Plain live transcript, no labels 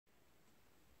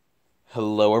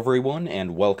Hello everyone,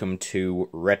 and welcome to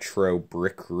Retro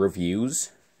Brick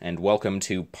Reviews, and welcome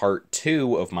to part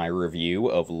 2 of my review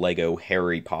of LEGO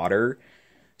Harry Potter,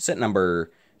 set number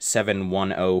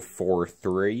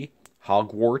 71043,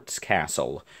 Hogwarts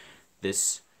Castle.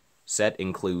 This set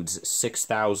includes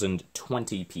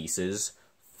 6,020 pieces,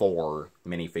 4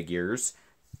 minifigures,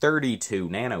 32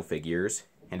 nano-figures,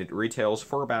 and it retails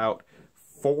for about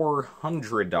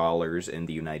 $400 in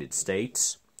the United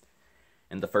States.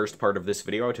 In the first part of this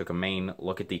video, I took a main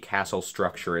look at the castle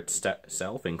structure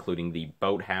itself, including the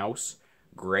boathouse,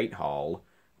 Great Hall,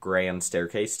 Grand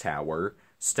Staircase Tower,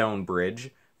 Stone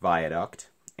Bridge, Viaduct,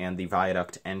 and the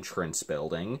Viaduct entrance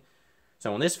building.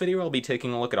 So in this video, I'll be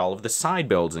taking a look at all of the side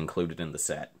builds included in the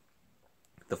set.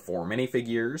 The 4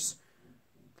 minifigures,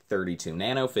 32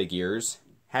 nano-figures,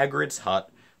 Hagrid's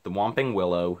hut, the Whomping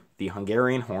Willow, the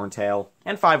Hungarian Horntail,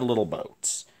 and 5 little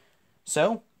boats.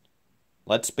 So,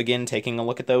 let's begin taking a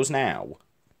look at those now.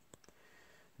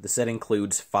 The set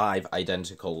includes 5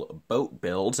 identical boat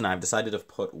builds, and I've decided to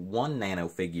put 1 nano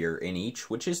figure in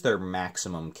each, which is their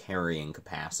maximum carrying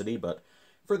capacity, but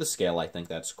for the scale I think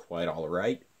that's quite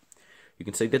alright. You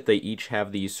can see that they each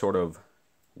have these sort of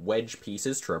wedge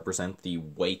pieces to represent the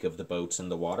wake of the boats in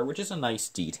the water, which is a nice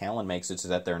detail and makes it so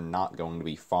that they're not going to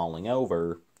be falling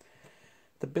over.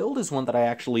 The build is one that I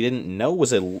actually didn't know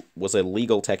was a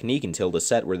legal technique until the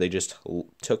set, where they just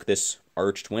took this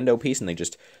arched window piece and they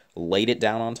just laid it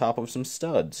down on top of some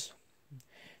studs.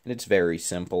 And it's very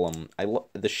simple.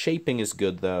 The shaping is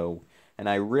good, though, and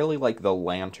I really like the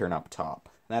lantern up top.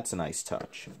 That's a nice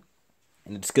touch.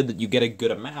 And it's good that you get a good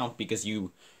amount, because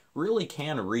you really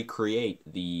can recreate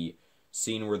the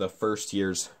scene where the first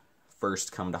years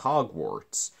first come to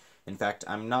Hogwarts. In fact,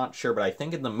 I'm not sure, but I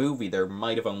think in the movie there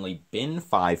might have only been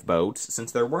 5 boats,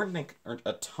 since there weren't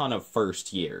a ton of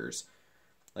first years.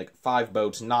 Like, 5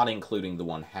 boats, not including the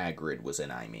one Hagrid was in,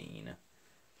 I mean.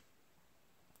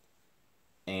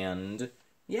 And,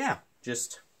 yeah,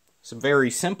 just some very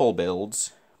simple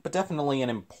builds, but definitely an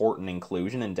important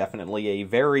inclusion, and definitely a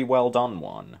very well done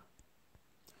one.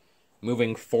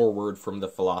 Moving forward from the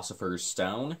Philosopher's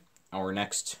Stone, our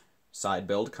next side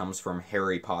build comes from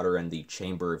Harry Potter and the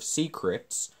Chamber of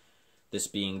Secrets, this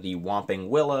being the Whomping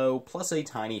Willow plus a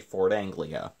tiny Fort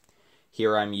Anglia.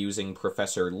 Here I'm using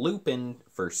Professor Lupin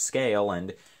for scale,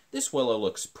 and this willow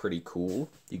looks pretty cool.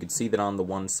 You can see that on the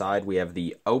one side we have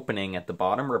the opening at the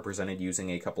bottom represented using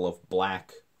a couple of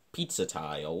black pizza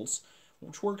tiles,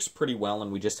 which works pretty well,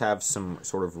 and we just have some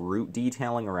sort of root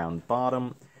detailing around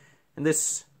bottom, and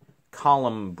this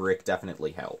column brick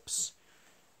definitely helps.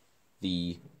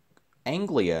 The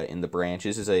Anglia in the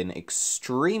branches is an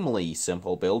extremely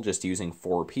simple build, just using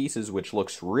 4 pieces, which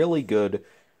looks really good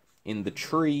in the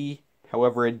tree.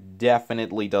 However, it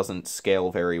definitely doesn't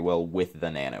scale very well with the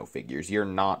nano figures. You're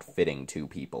not fitting 2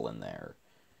 people in there.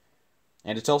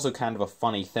 And it's also kind of a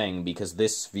funny thing, because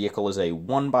this vehicle is a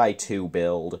 1x2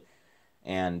 build,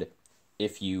 and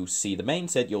if you see the main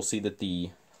set, you'll see that the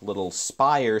little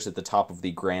spires at the top of the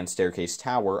Grand Staircase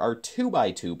Tower are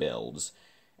 2x2 builds,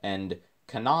 and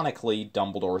canonically,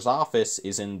 Dumbledore's office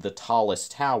is in the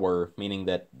tallest tower, meaning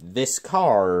that this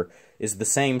car is the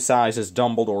same size as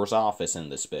Dumbledore's office in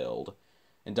this build.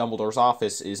 And Dumbledore's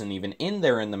office isn't even in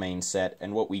there in the main set,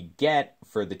 and what we get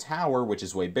for the tower, which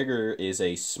is way bigger, is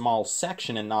a small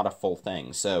section and not a full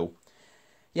thing. So,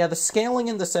 yeah, the scaling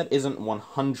in the set isn't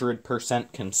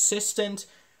 100% consistent,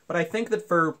 but I think that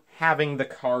for having the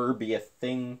car be a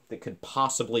thing that could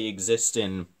possibly exist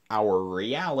in our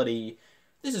reality,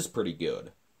 this is pretty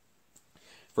good.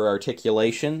 For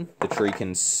articulation, the tree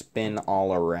can spin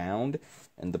all around,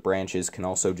 and the branches can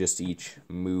also just each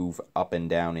move up and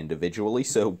down individually,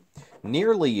 so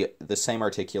nearly the same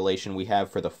articulation we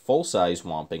have for the full-size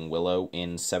Whomping Willow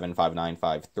in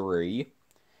 75953.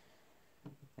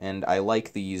 And I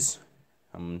like these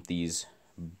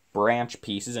branch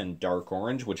pieces in dark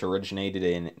orange, which originated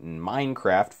in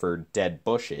Minecraft for dead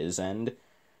bushes, and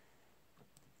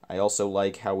I also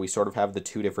like how we sort of have the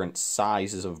 2 different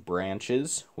sizes of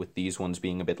branches, with these ones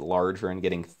being a bit larger and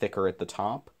getting thicker at the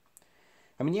top.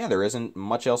 I mean, yeah, there isn't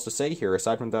much else to say here,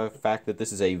 aside from the fact that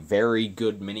this is a very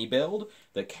good mini-build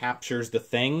that captures the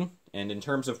thing, and in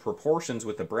terms of proportions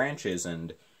with the branches,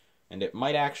 and it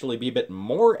might actually be a bit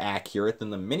more accurate than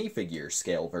the minifigure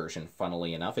scale version,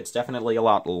 funnily enough. It's definitely a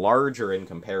lot larger in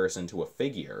comparison to a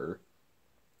figure.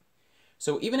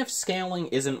 So even if scaling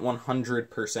isn't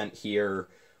 100% here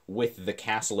with the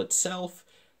castle itself,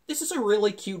 this is a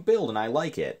really cute build, and I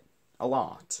like it a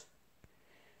lot.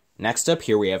 Next up,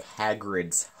 here we have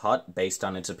Hagrid's hut, based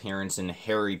on its appearance in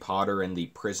Harry Potter and the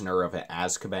Prisoner of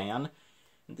Azkaban.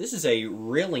 This is a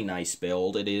really nice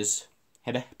build. It is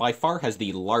It by far has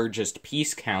the largest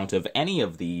piece count of any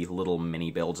of the little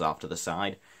mini builds off to the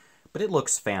side, but it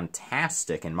looks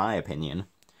fantastic in my opinion.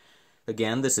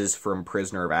 Again, this is from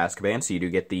Prisoner of Azkaban, so you do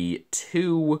get the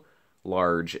 2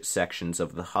 large sections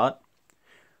of the hut,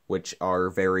 which are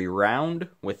very round,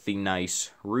 with the nice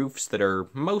roofs that are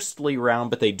mostly round,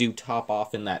 but they do top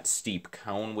off in that steep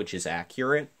cone, which is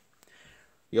accurate.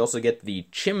 You also get the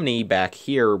chimney back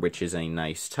here, which is a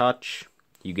nice touch.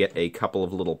 You get a couple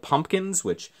of little pumpkins,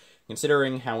 which,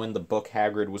 considering how in the book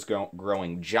Hagrid was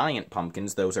growing giant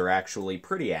pumpkins, those are actually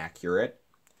pretty accurate.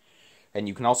 And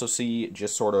you can also see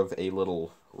just sort of a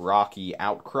little rocky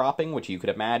outcropping, which you could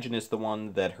imagine is the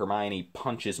one that Hermione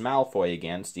punches Malfoy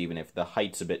against, even if the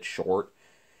height's a bit short.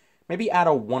 Maybe add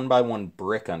a 1x1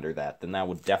 brick under that, then that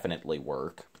would definitely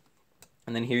work.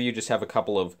 And then here you just have a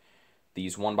couple of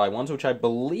these 1x1s, which I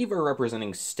believe are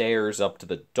representing stairs up to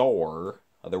the door.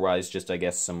 Otherwise, just, I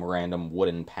guess, some random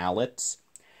wooden pallets.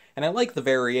 And I like the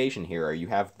variation here. You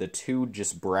have the 2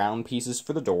 just brown pieces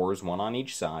for the doors, 1 on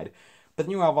each side. But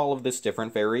then you have all of this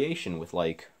different variation with,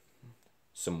 like,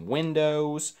 some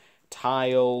windows,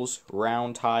 tiles,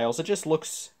 round tiles. It just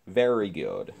looks very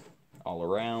good all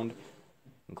around,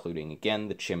 including, again,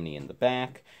 the chimney in the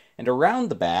back. And around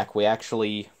the back, we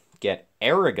actually get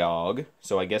Aragog,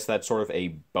 so I guess that's sort of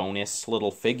a bonus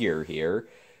little figure here,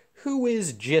 who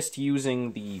is just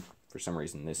using the... For some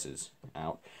reason, this is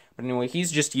out. But anyway,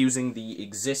 he's just using the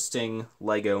existing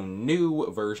LEGO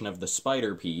new version of the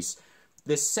spider piece.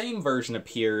 This same version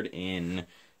appeared in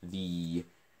the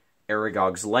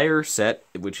Aragog's Lair set,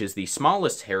 which is the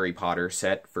smallest Harry Potter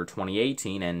set for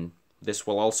 2018, and this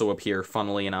will also appear,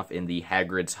 funnily enough, in the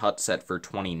Hagrid's Hut set for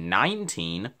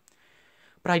 2019.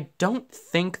 But I don't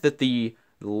think that the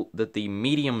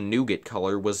medium nougat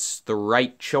color was the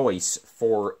right choice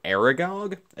for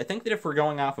Aragog. I think that if we're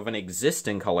going off of an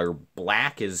existing color,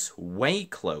 black is way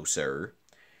closer.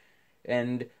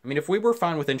 And, I mean, if we were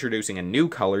fine with introducing a new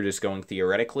color, just going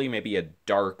theoretically, maybe a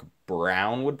dark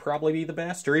brown would probably be the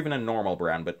best, or even a normal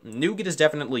brown, but nougat is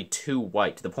definitely too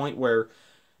white, to the point where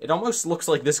it almost looks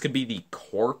like this could be the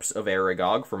corpse of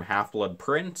Aragog from Half-Blood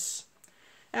Prince.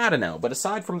 I don't know, but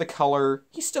aside from the color,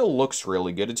 he still looks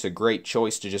really good. It's a great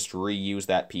choice to just reuse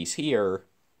that piece here,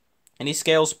 and he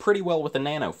scales pretty well with the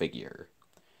nano figure.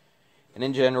 And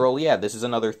in general, yeah, this is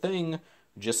another thing,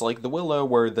 just like the Willow,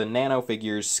 where the nano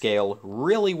figures scale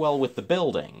really well with the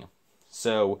building.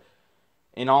 So,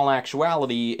 in all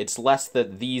actuality, it's less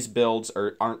that these builds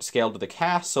aren't scaled to the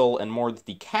castle, and more that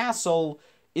the castle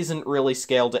isn't really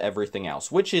scaled to everything else,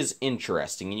 which is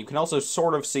interesting. And you can also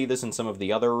sort of see this in some of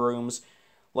the other rooms,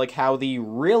 like how the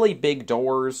really big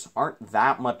doors are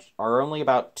only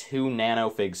about 2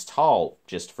 nanofigs tall,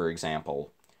 just for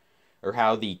example. Or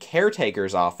how the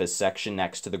caretaker's office section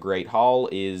next to the Great Hall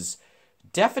is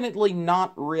definitely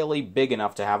not really big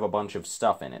enough to have a bunch of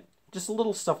stuff in it. Just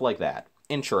little stuff like that.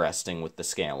 Interesting with the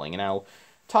scaling, and I'll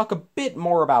talk a bit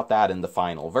more about that in the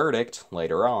final verdict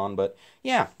later on, but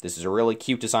yeah, this is a really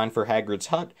cute design for Hagrid's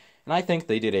Hut, and I think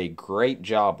they did a great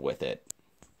job with it.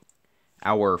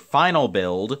 Our final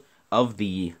build of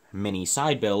the mini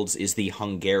side builds is the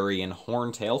Hungarian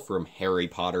Horntail from Harry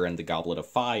Potter and the Goblet of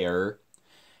Fire.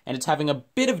 And it's having a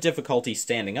bit of difficulty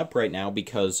standing up right now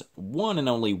because one and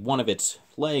only one of its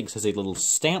legs has a little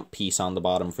stamp piece on the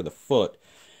bottom for the foot.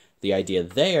 The idea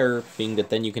there being that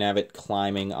then you can have it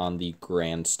climbing on the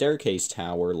grand staircase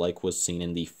tower like was seen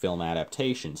in the film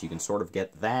adaptations. You can sort of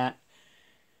get that.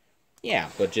 Yeah,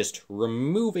 but just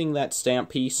removing that stamp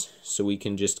piece so we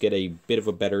can just get a bit of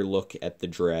a better look at the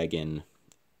dragon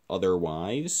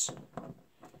otherwise.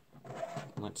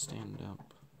 Let's stand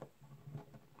up.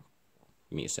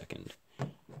 Give me a second. I'm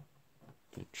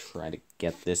gonna try to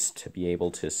get this to be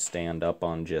able to stand up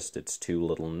on just its 2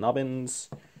 little nubbins.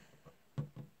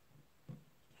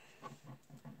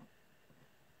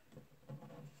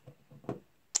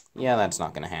 Yeah, that's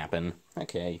not gonna happen.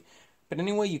 Okay. But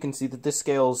anyway, you can see that this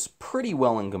scales pretty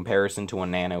well in comparison to a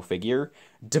nano figure.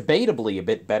 Debatably a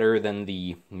bit better than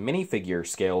the minifigure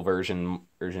scale version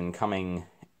coming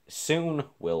soon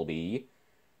will be.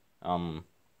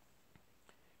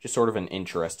 Just sort of an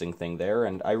interesting thing there,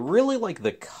 and I really like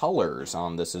the colors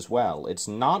on this as well. It's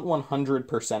not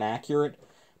 100% accurate,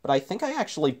 but I think I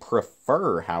actually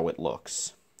prefer how it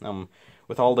looks.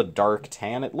 With all the dark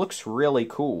tan, it looks really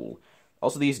cool.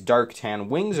 Also, these dark tan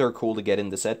wings are cool to get in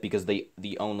the set because the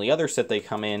only other set they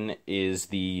come in is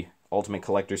the Ultimate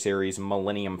Collector Series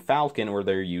Millennium Falcon, where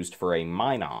they're used for a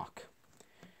Minoc.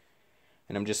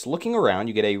 And I'm just looking around,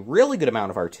 you get a really good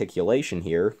amount of articulation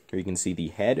here. Here you can see the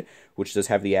head, which does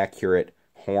have the accurate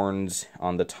horns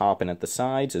on the top and at the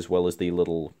sides, as well as the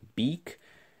little beak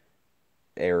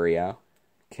area.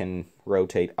 can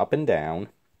rotate up and down.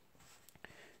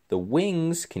 The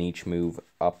wings can each move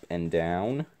up and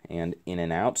down and in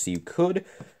and out, so you could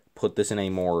put this in a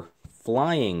more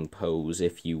flying pose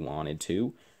if you wanted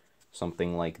to.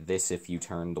 Something like this if you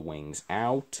turn the wings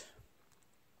out.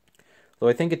 Though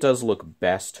I think it does look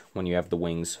best when you have the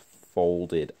wings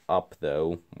folded up,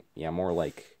 though. Yeah, more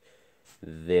like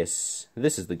this.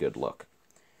 This is the good look.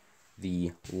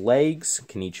 The legs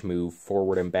can each move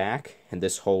forward and back, and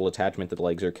this whole attachment that the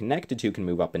legs are connected to can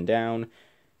move up and down,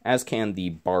 as can the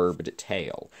barbed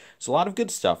tail. So a lot of good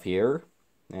stuff here,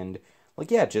 and, like,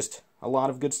 yeah, just a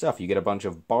lot of good stuff. You get a bunch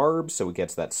of barbs, so it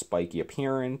gets that spiky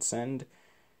appearance, and,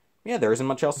 yeah, there isn't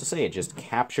much else to say. It just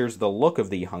captures the look of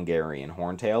the Hungarian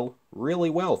Horntail really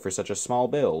well for such a small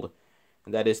build.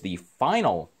 And that is the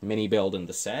final mini build in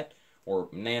the set, or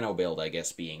nano build, I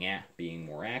guess, being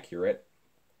more accurate.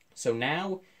 So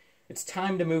now, it's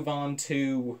time to move on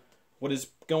to what is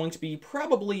going to be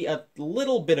probably a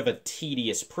little bit of a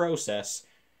tedious process.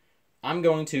 I'm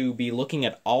going to be looking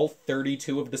at all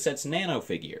 32 of the set's nano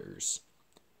figures.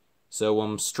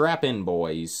 So, strap in,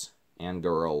 boys and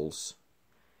girls.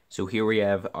 So here we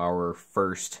have our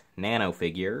first nano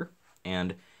figure,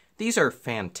 and these are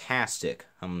fantastic.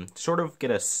 Sort of get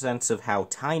a sense of how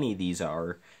tiny these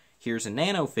are. Here's a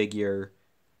nano figure.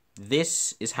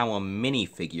 This is how a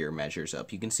minifigure measures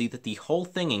up. You can see that the whole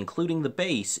thing, including the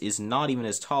base, is not even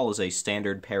as tall as a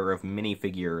standard pair of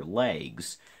minifigure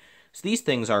legs. So these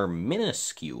things are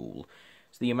minuscule.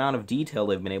 So the amount of detail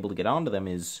they've been able to get onto them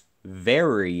is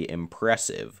very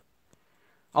impressive.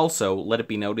 Also, let it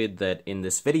be noted that in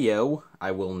this video,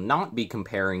 I will not be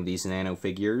comparing these nano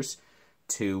figures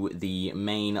to the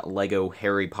main LEGO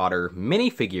Harry Potter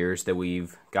minifigures that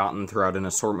we've gotten throughout an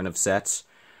assortment of sets,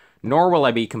 nor will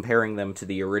I be comparing them to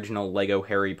the original LEGO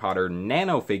Harry Potter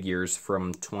nano figures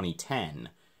from 2010.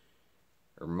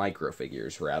 Or micro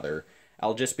figures, rather.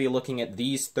 I'll just be looking at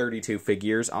these 32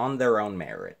 figures on their own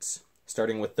merits.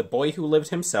 Starting with the boy who lived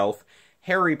himself,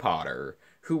 Harry Potter,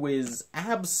 who is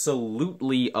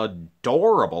absolutely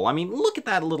adorable. I mean, look at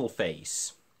that little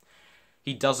face.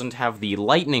 He doesn't have the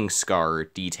lightning scar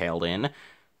detailed in,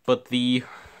 but the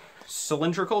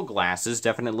cylindrical glasses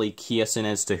definitely key us in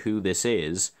as to who this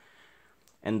is.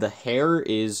 And the hair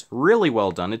is really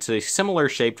well done. It's a similar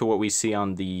shape to what we see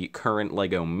on the current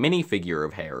LEGO minifigure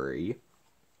of Harry.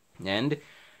 And,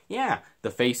 yeah,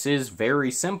 the face is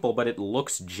very simple, but it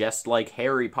looks just like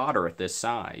Harry Potter at this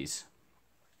size.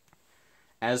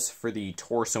 As for the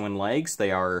torso and legs,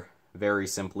 they are very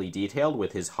simply detailed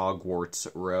with his Hogwarts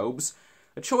robes.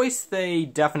 A choice they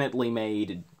definitely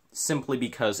made simply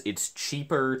because it's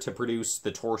cheaper to produce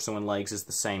the torso and legs as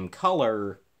the same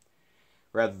color,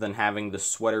 rather than having the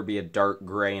sweater be a dark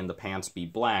gray and the pants be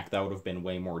black. That would have been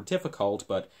way more difficult,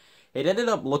 but it ended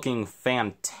up looking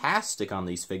fantastic on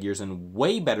these figures and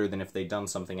way better than if they'd done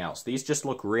something else. These just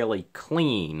look really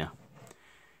clean,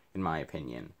 in my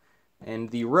opinion.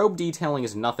 And the robe detailing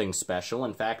is nothing special.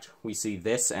 In fact, we see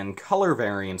this and color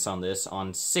variants on this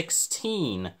on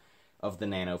 16 of the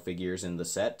nano figures in the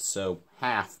set, so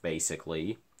half,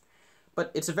 basically.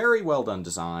 But it's a very well done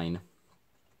design.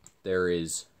 There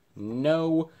is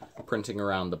no printing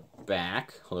around the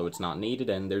back, although it's not needed,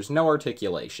 and there's no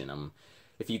articulation.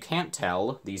 If you can't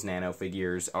tell, these nano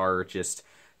figures are just...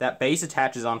 that base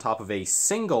attaches on top of a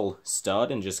single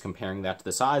stud, and just comparing that to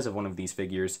the size of one of these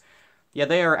figures, yeah,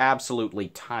 they are absolutely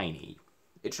tiny.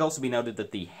 It should also be noted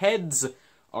that the heads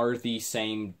are the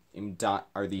same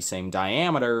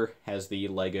diameter as the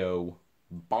LEGO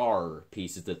bar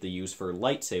pieces that they use for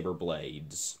lightsaber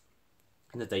blades,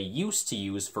 and that they used to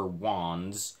use for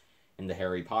wands in the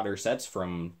Harry Potter sets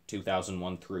from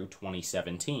 2001 through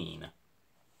 2017.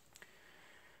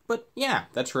 But yeah,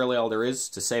 that's really all there is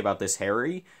to say about this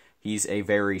Harry. He's a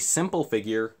very simple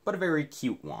figure, but a very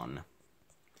cute one.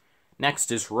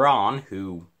 Next is Ron,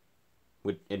 who,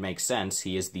 it makes sense,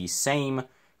 he is the same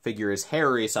figure as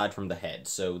Harry aside from the head,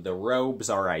 so the robes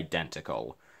are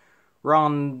identical.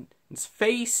 Ron's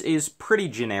face is pretty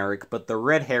generic, but the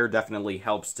red hair definitely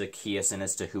helps to key us in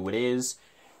as to who it is,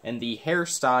 and the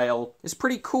hairstyle is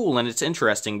pretty cool, and it's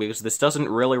interesting because this doesn't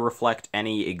really reflect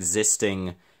any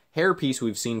existing hairpiece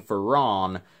we've seen for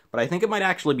Ron, but I think it might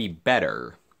actually be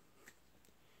better.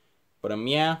 But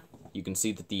yeah, you can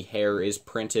see that the hair is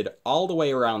printed all the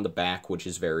way around the back, which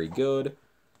is very good.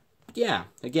 Yeah,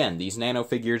 again, these nano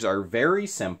figures are very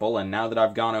simple, and now that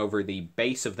I've gone over the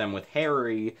base of them with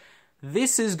Harry,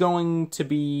 this is going to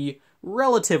be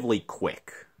relatively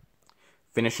quick.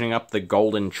 Finishing up the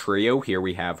golden trio, here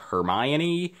we have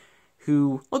Hermione,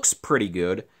 who looks pretty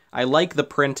good. I like the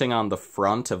printing on the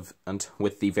front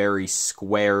with the very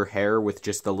square hair with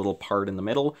just the little part in the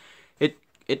middle.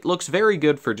 it looks very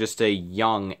good for just a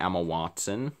young Emma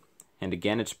Watson. And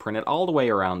again, it's printed all the way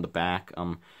around the back.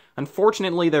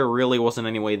 Unfortunately, there really wasn't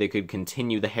any way they could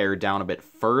continue the hair down a bit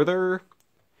further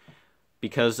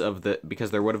because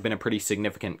there would have been a pretty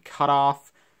significant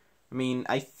cutoff. I mean,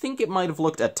 I think it might have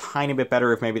looked a tiny bit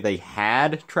better if maybe they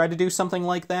had tried to do something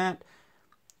like that.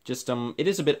 Just, it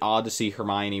is a bit odd to see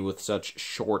Hermione with such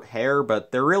short hair,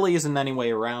 but there really isn't any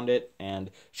way around it, and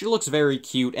she looks very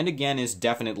cute, and again is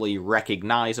definitely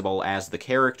recognizable as the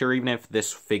character, even if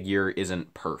this figure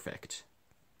isn't perfect.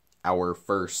 Our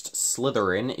first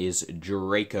Slytherin is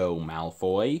Draco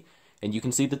Malfoy, and you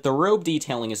can see that the robe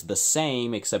detailing is the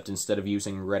same, except instead of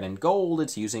using red and gold,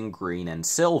 it's using green and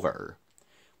silver,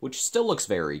 which still looks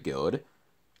very good.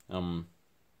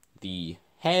 The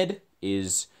head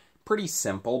is pretty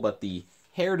simple, but the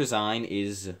hair design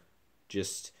is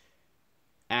just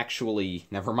actually,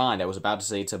 never mind, I was about to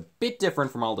say it's a bit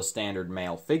different from all the standard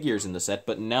male figures in the set,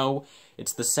 but no,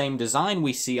 it's the same design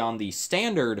we see on the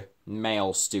standard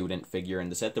male student figure in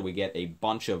the set that we get a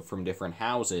bunch of from different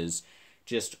houses,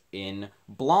 just in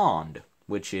blonde,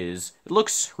 which is, it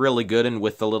looks really good, and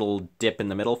with the little dip in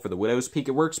the middle for the widow's peak,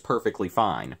 it works perfectly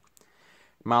fine.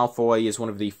 Malfoy is one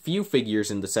of the few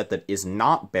figures in the set that is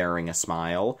not bearing a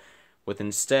smile, with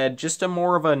instead just a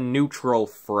more of a neutral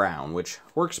frown, which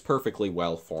works perfectly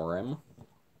well for him.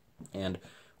 And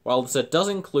while the set does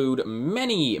include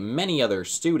many, many other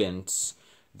students,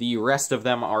 the rest of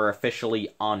them are officially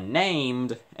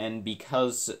unnamed, and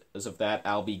because of that,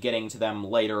 I'll be getting to them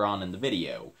later on in the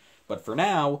video. But for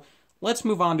now, let's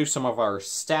move on to some of our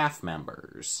staff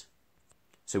members.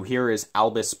 So here is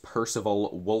Albus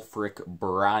Percival Wulfric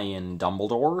Brian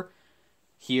Dumbledore.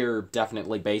 Here,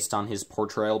 definitely based on his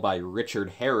portrayal by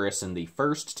Richard Harris in the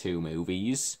first two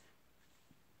movies.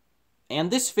 And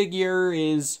this figure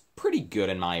is pretty good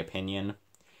in my opinion.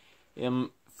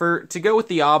 To go with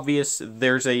the obvious,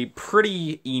 there's a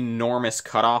pretty enormous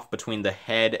cutoff between the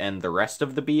head and the rest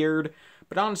of the beard,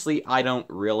 but honestly, I don't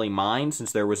really mind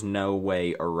since there was no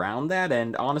way around that,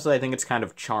 and honestly, I think it's kind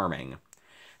of charming.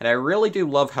 And I really do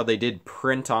love how they did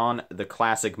print on the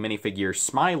classic minifigure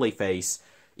smiley face,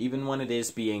 even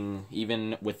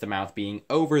with the mouth being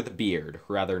over the beard,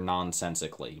 rather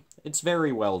nonsensically. It's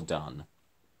very well done.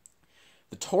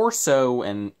 The torso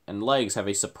and legs have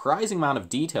a surprising amount of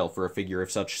detail for a figure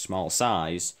of such small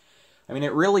size. I mean,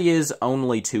 it really is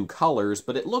only 2 colors,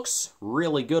 but it looks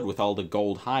really good with all the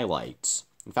gold highlights.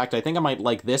 In fact, I think I might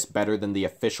like this better than the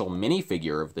official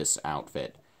minifigure of this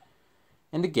outfit.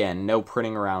 And again, no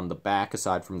printing around the back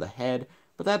aside from the head,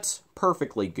 but that's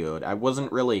perfectly good. I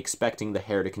wasn't really expecting the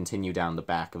hair to continue down the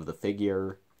back of the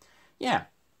figure. Yeah,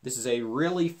 this is a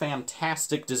really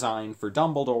fantastic design for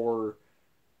Dumbledore,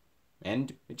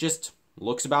 and it just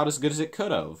looks about as good as it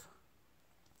could have.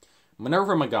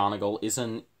 Minerva McGonagall is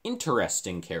an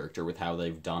interesting character with how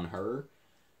they've done her.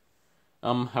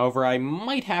 However, I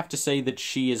might have to say that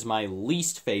she is my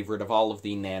least favorite of all of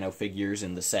the nano figures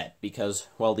in the set, because,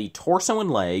 while the torso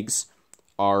and legs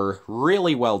are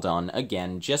really well done,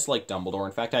 again, just like Dumbledore.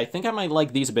 In fact, I think I might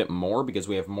like these a bit more because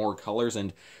we have more colors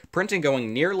and printing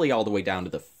going nearly all the way down to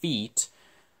the feet.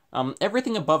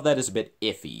 Everything above that is a bit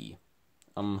iffy.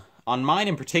 On mine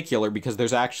in particular, because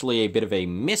there's actually a bit of a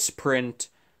misprint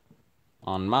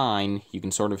on mine, you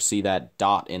can sort of see that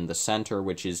dot in the center,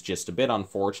 which is just a bit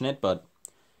unfortunate, but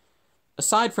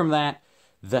aside from that,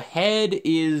 the head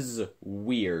is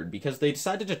weird, because they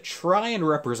decided to try and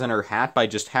represent her hat by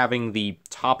just having the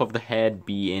top of the head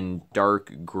be in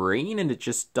dark green, and it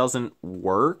just doesn't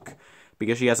work,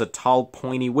 because she has a tall,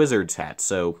 pointy wizard's hat.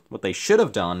 So what they should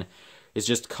have done is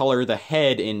just color the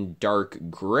head in dark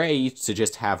gray to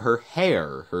just have her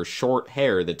hair, her short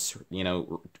hair that's, you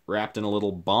know, wrapped in a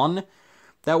little bun.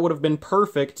 That would have been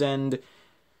perfect, and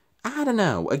I don't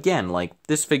know. Again, like,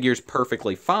 this figure's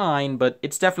perfectly fine, but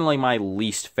it's definitely my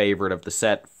least favorite of the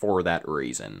set for that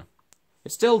reason.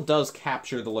 It still does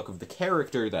capture the look of the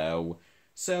character, though,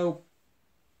 so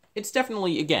it's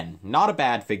definitely, again, not a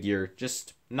bad figure,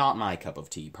 just not my cup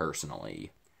of tea, personally.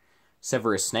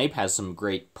 Severus Snape has some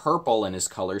great purple in his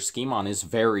color scheme on his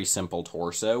very simple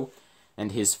torso,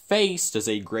 and his face does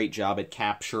a great job at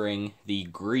capturing the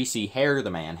greasy hair the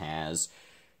man has,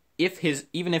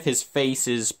 even if his face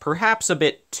is perhaps a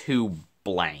bit too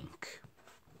blank.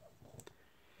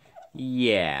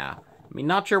 Yeah, I mean,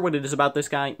 not sure what it is about this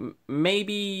guy.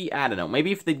 Maybe, I don't know,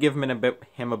 maybe if they'd given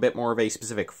him a bit more of a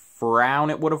specific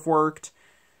frown, it would have worked.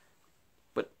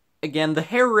 But again, the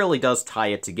hair really does tie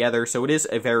it together, so it is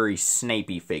a very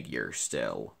Snapey figure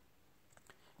still.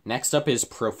 Next up is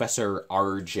Professor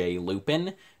R.J.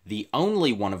 Lupin, the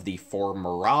only one of the 4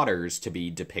 Marauders to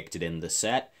be depicted in the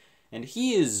set. And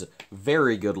he is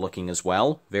very good looking as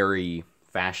well, very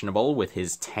fashionable with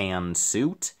his tan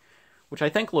suit, which I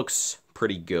think looks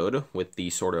pretty good with the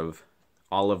sort of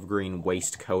olive green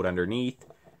waistcoat underneath.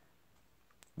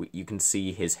 You can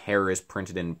see his hair is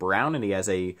printed in brown, and he has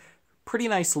a pretty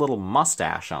nice little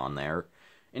mustache on there.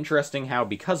 Interesting how,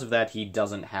 because of that, he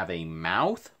doesn't have a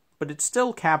mouth, but it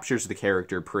still captures the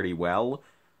character pretty well.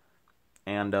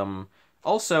 And,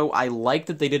 also, I like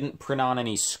that they didn't print on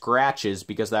any scratches,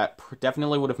 because that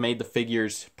definitely would have made the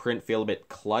figure's print feel a bit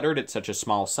cluttered at such a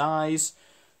small size.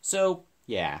 So,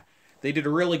 yeah, they did a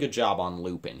really good job on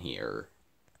Lupin here.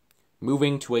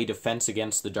 Moving to a defense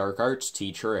against the dark arts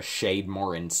teacher, a shade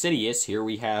more insidious, here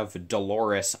we have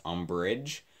Dolores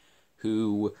Umbridge,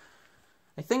 who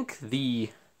I think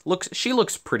she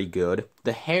looks pretty good.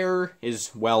 The hair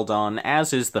is well done,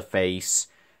 as is the face.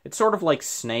 It's sort of like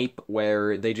Snape,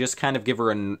 where they just kind of give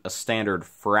her a standard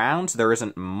frown, so there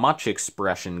isn't much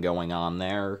expression going on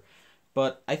there.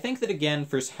 But I think that, again,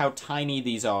 for how tiny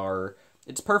these are,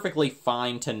 it's perfectly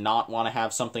fine to not want to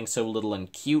have something so little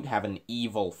and cute have an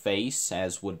evil face,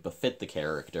 as would befit the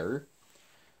character.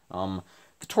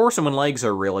 The torso and legs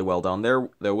are really well done there,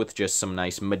 though with just some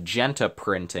nice magenta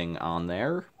printing on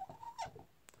there.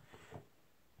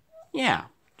 Yeah,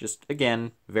 just,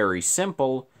 again, very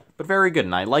simple, but very good,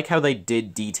 and I like how they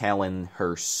did detail in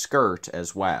her skirt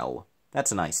as well.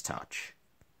 That's a nice touch.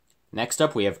 Next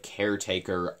up, we have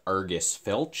caretaker Argus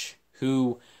Filch,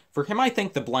 who, for him, I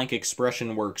think the blank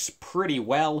expression works pretty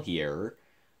well here.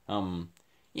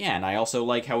 Yeah, and I also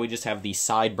like how we just have the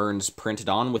sideburns printed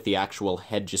on with the actual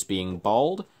head just being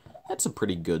bald. That's a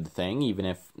pretty good thing, even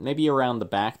if maybe around the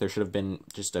back there should have been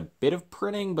just a bit of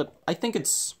printing, but I think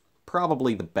it's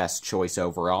probably the best choice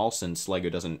overall, since LEGO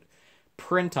doesn't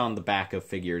print on the back of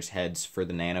figures' heads for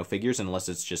the nano figures unless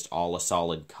it's just all a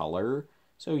solid color.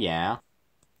 So yeah.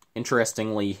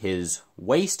 Interestingly, his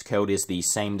waistcoat is the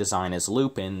same design as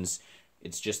Lupin's.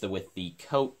 It's just that with the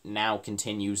coat now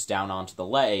continues down onto the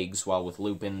legs, while with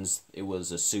Lupin's it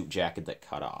was a suit jacket that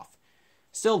cut off.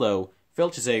 Still though,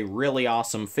 Filch is a really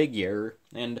awesome figure,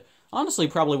 and honestly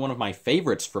probably one of my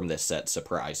favorites from this set,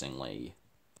 surprisingly.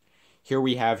 Here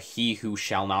we have he who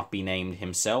shall not be named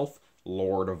himself,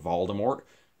 Lord Voldemort,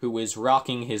 who is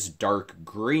rocking his dark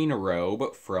green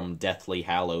robe from Deathly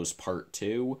Hallows Part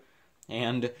 2,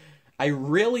 and I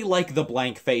really like the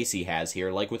blank face he has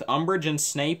here. Like, with Umbridge and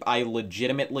Snape, I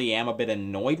legitimately am a bit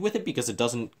annoyed with it because it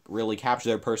doesn't really capture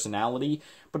their personality.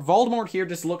 But Voldemort here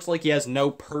just looks like he has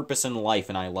no purpose in life,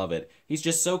 and I love it. He's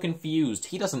just so confused.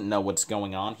 He doesn't know what's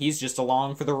going on. He's just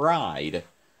along for the ride.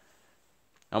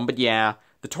 But yeah,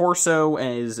 the torso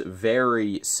is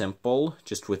very simple,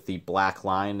 just with the black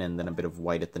line and then a bit of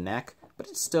white at the neck. But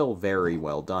it's still very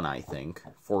well done, I think.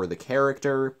 For the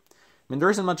character, I mean, there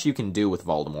isn't much you can do with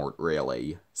Voldemort,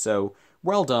 really. So,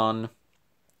 well done.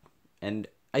 And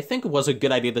I think it was a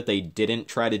good idea that they didn't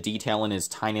try to detail in his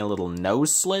tiny little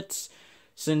nose slits,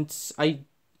 since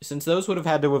those would have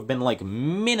had to have been, like,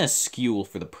 minuscule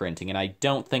for the printing, and I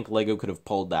don't think LEGO could have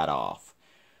pulled that off.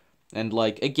 And,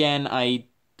 like, again, I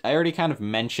already kind of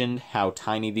mentioned how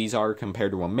tiny these are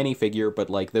compared to a minifigure, but,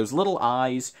 like, those little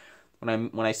eyes,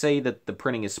 when I say that the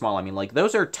printing is small, I mean, like,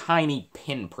 those are tiny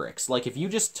pinpricks. Like, if you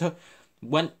just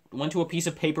went to a piece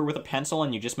of paper with a pencil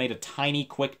and you just made a tiny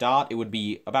quick dot, it would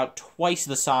be about twice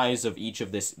the size of each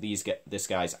of this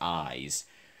guy's eyes.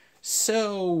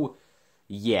 So,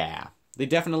 yeah, they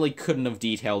definitely couldn't have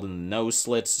detailed in the nose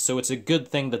slits, so it's a good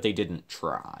thing that they didn't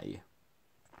try.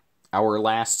 Our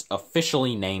last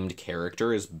officially named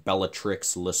character is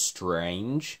Bellatrix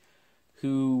Lestrange,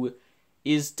 who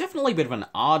is definitely a bit of an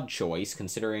odd choice,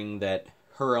 considering that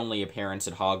her only appearance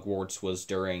at Hogwarts was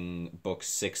during books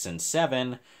 6 and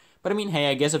 7, but I mean, hey,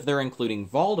 I guess if they're including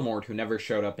Voldemort, who never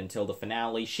showed up until the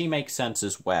finale, she makes sense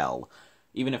as well.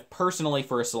 Even if, personally,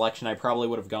 for a selection, I probably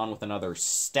would have gone with another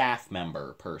staff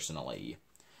member, personally.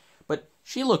 But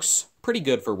she looks pretty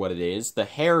good for what it is. The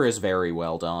hair is very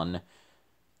well done,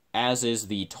 as is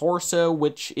the torso,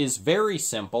 which is very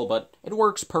simple, but it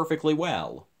works perfectly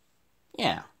well.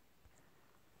 Yeah.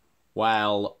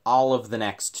 While all of the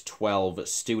next 12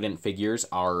 student figures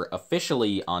are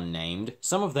officially unnamed,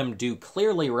 some of them do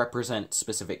clearly represent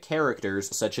specific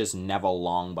characters, such as Neville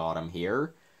Longbottom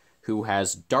here, who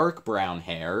has dark brown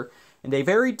hair and a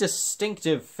very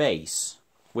distinctive face,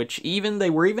 which they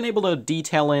were even able to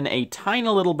detail in a tiny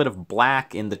little bit of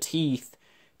black in the teeth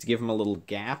to give him a little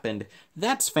gap, and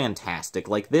that's fantastic.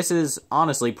 Like, this is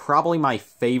honestly probably my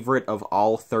favorite of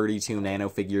all 32 nano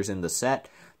figures in the set,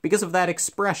 because of that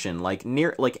expression. Like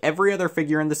every other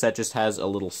figure in the set just has a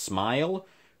little smile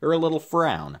or a little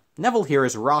frown. Neville here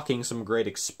is rocking some great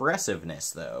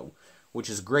expressiveness, though, which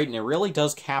is great, and it really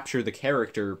does capture the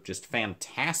character just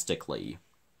fantastically.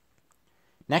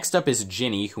 Next up is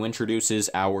Ginny, who introduces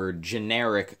our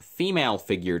generic female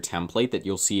figure template that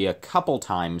you'll see a couple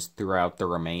times throughout the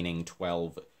remaining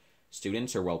 12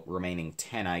 students, or, well, remaining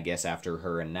 10, I guess, after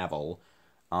her and Neville.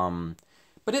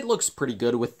 But it looks pretty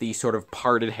good with the sort of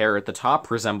parted hair at the top,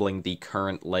 resembling the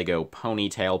current LEGO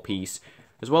ponytail piece,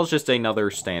 as well as just another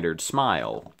standard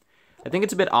smile. I think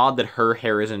it's a bit odd that her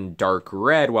hair is in dark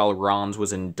red, while Ron's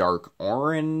was in dark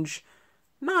orange.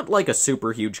 Not like a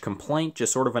super huge complaint,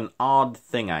 just sort of an odd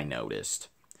thing I noticed.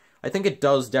 I think it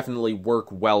does definitely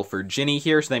work well for Ginny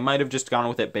here, so they might have just gone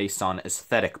with it based on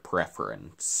aesthetic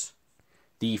preference.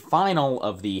 The final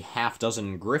of the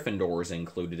half-dozen Gryffindors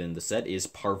included in the set is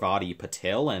Parvati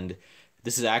Patil, and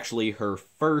this is actually her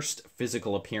first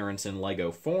physical appearance in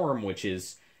LEGO form, which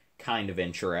is kind of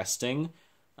interesting.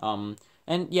 And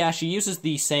yeah, she uses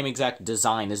the same exact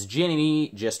design as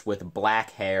Ginny, just with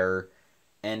black hair,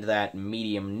 and that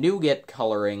medium nougat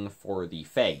coloring for the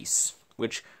face,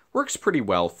 which works pretty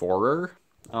well for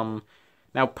her.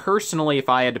 Now, personally, if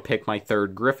I had to pick my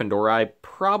third Gryffindor, I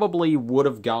probably would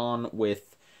have gone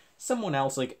with someone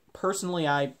else. Like, personally,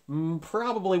 I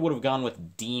probably would have gone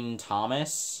with Dean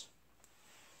Thomas,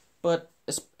 but,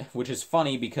 which is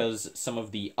funny because some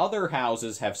of the other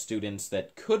houses have students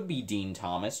that could be Dean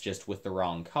Thomas, just with the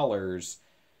wrong colors.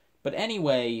 But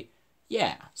anyway,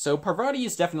 yeah, so Parvati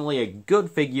is definitely a good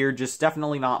figure, just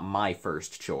definitely not my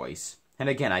first choice. And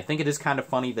again, I think it is kind of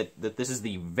funny that this is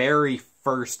the very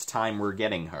first time we're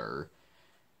getting her.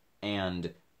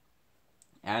 And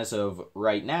as of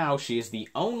right now, she is the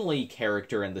only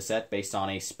character in the set based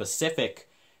on a specific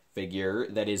figure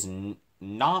that is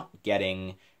not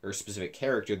getting, or specific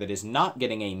character that is not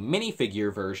getting a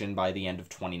minifigure version by the end of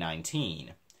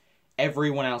 2019.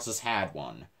 Everyone else has had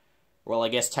one. Well, I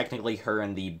guess technically her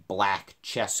and the Black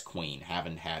Chess Queen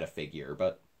haven't had a figure,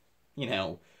 but, you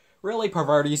know, really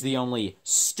Parvati's the only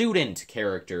student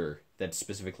character that's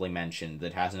specifically mentioned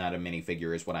that hasn't had a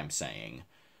minifigure is what I'm saying.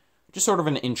 Just sort of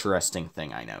an interesting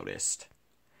thing I noticed.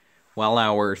 While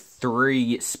our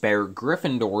 3 spare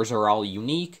Gryffindors are all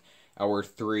unique, our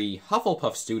 3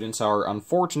 Hufflepuff students are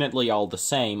unfortunately all the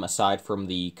same, aside from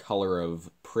the color of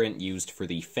print used for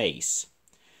the face.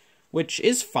 Which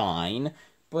is fine,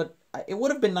 but it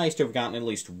would have been nice to have gotten at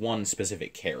least one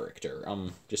specific character.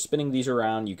 Just spinning these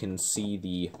around, you can see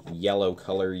the yellow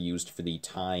color used for the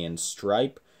tie and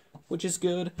stripe, which is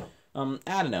good. I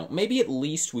don't know, maybe at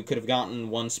least we could have gotten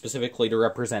one specifically to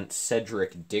represent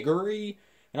Cedric Diggory.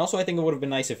 And also I think it would have been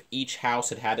nice if each house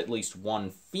had had at least one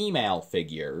female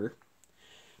figure.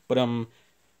 But,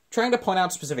 trying to point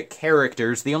out specific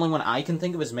characters, the only one I can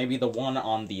think of is maybe the one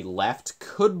on the left.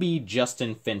 Could be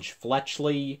Justin Finch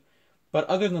Fletchley. But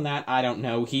other than that, I don't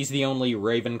know. He's the only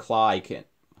Ravenclaw,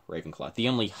 the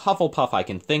only Hufflepuff I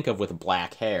can think of with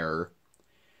black hair.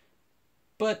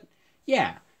 But,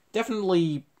 yeah,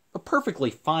 definitely a perfectly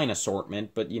fine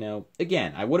assortment, but, you know,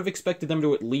 again, I would have expected them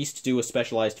to at least do a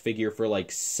specialized figure for,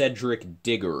 like, Cedric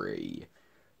Diggory.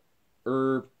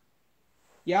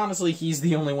 Yeah, honestly, he's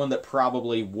the only one that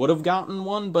probably would have gotten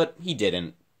one, but he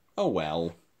didn't. Oh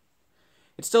well.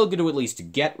 It's still good to at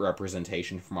least get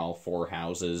representation from all 4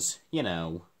 houses, you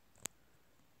know.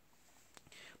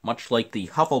 Much like the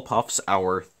Hufflepuffs,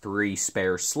 our 3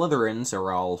 spare Slytherins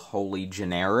are all wholly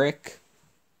generic.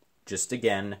 Just,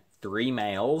 again, 3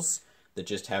 males that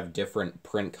just have different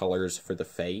print colors for the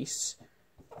face.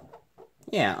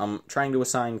 Yeah, trying to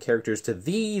assign characters to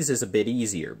these is a bit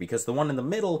easier, because the one in the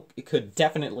middle, it could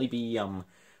definitely be,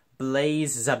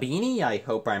 Blaise Zabini, I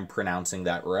hope I'm pronouncing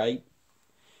that right.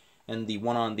 And the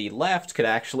one on the left could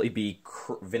actually be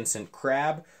Vincent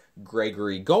Crabbe,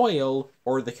 Gregory Goyle,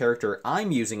 or the character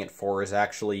I'm using it for is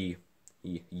actually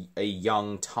a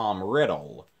young Tom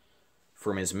Riddle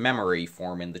from his memory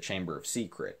form in the Chamber of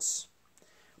Secrets.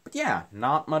 But yeah,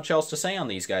 not much else to say on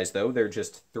these guys, though. They're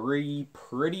just 3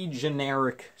 pretty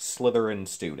generic Slytherin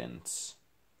students.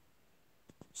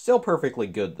 Still perfectly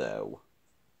good, though.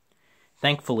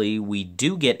 Thankfully, we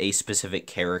do get a specific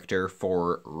character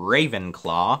for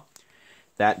Ravenclaw,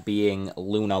 that being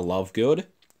Luna Lovegood,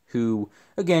 who,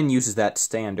 again, uses that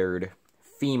standard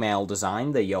female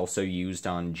design they also used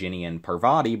on Ginny and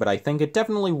Parvati, but I think it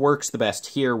definitely works the best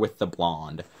here with the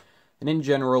blonde. And in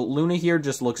general, Luna here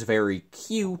just looks very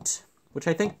cute, which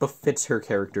I think befits her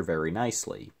character very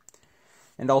nicely.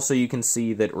 And also you can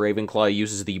see that Ravenclaw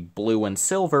uses the blue and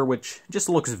silver, which just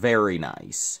looks very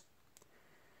nice.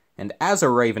 And as a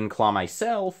Ravenclaw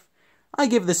myself, I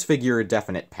give this figure a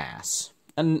definite pass.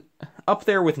 And up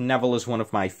there with Neville is one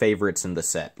of my favorites in the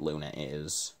set, Luna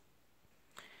is.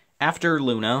 After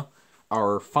Luna,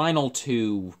 our final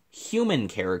two human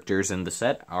characters in the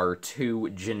set are two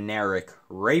generic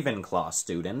Ravenclaw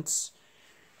students.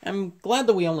 I'm glad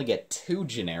that we only get two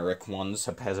generic ones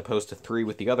as opposed to three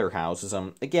with the other houses.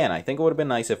 Again, I think it would have been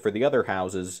nice if for the other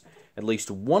houses, at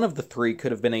least one of the three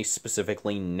could have been a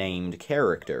specifically named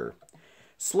character.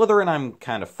 Slytherin I'm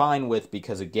kind of fine with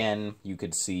because, again, you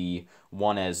could see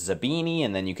one as Zabini,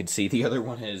 and then you could see the other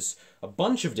one as a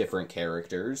bunch of different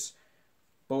characters.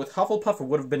 But with Hufflepuff, it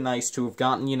would have been nice to have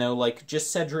gotten, you know, like,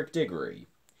 just Cedric Diggory.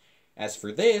 As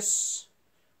for this,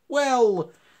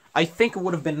 well, I think it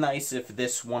would have been nice if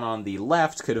this one on the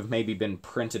left could have maybe been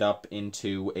printed up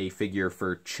into a figure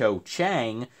for Cho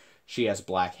Chang. She has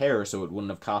black hair, so it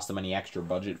wouldn't have cost them any extra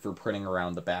budget for printing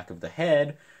around the back of the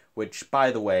head, which,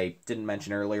 by the way, didn't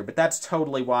mention earlier, but that's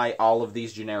totally why all of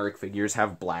these generic figures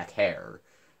have black hair.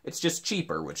 It's just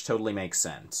cheaper, which totally makes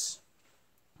sense.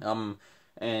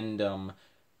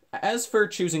 As for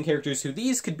choosing characters who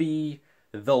these could be,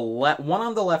 the one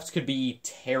on the left could be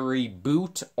Terry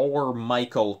Boot or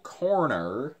Michael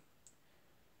Corner.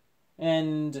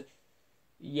 And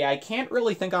yeah, I can't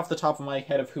really think off the top of my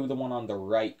head of who the one on the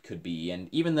right could be. And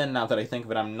even then, now that I think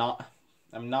of it, I'm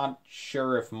not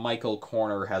sure if Michael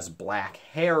Corner has black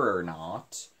hair or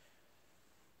not.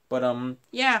 But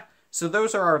yeah, so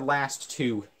those are our last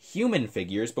two human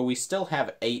figures, but we still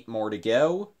have 8 more to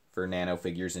go for nano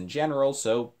figures in general,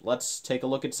 so let's take a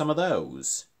look at some of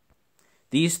those.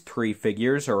 These 3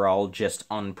 figures are all just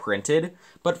unprinted,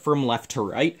 but from left to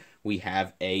right, we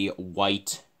have a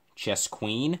white chess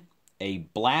queen, a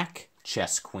black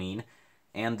chess queen,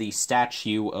 and the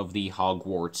statue of the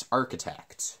Hogwarts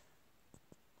architect.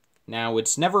 Now,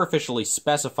 it's never officially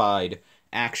specified,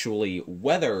 actually,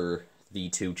 whether the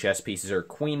 2 chess pieces are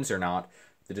queens or not.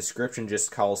 The description just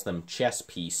calls them chess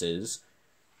pieces.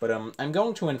 But I'm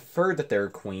going to infer that they're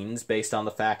queens based on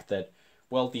the fact that,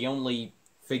 well, the only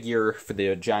figure for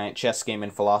the giant chess game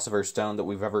in Philosopher's Stone that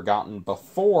we've ever gotten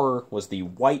before was the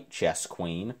white chess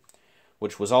queen,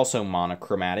 which was also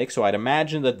monochromatic, so I'd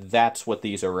imagine that that's what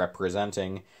these are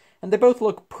representing, and they both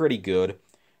look pretty good.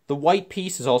 The white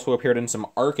piece has also appeared in some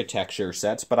architecture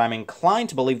sets, but I'm inclined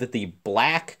to believe that the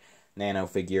black nano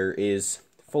figure is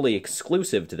fully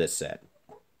exclusive to this set.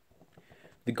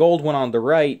 The gold one on the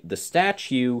right, the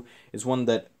statue, is one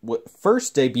that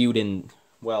first debuted in,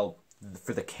 well,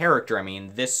 for the character, I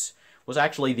mean, this was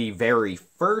actually the very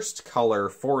first color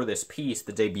for this piece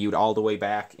that debuted all the way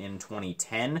back in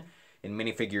 2010 in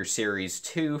Minifigure Series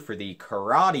 2 for the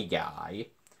Karate Guy.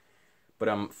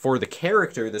 But for the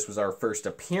character, this was our first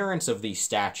appearance of the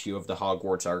statue of the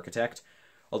Hogwarts architect,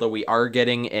 although we are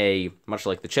getting a, much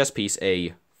like the chess piece,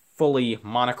 a fully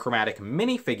monochromatic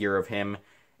minifigure of him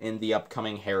in the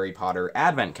upcoming Harry Potter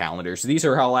Advent Calendar. So these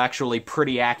are all actually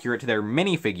pretty accurate to their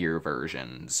minifigure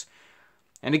versions.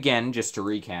 And again, just to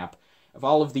recap, of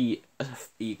all of the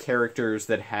characters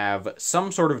that have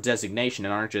some sort of designation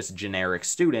and aren't just generic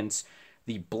students,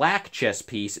 the black chess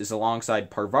piece is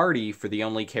alongside Parvati for the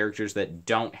only characters that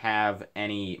don't have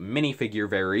any minifigure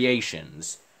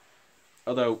variations.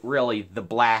 Although, really, the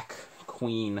black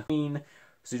queen,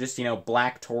 so just, you know,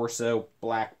 black torso,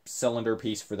 black cylinder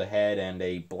piece for the head, and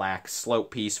a black slope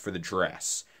piece for the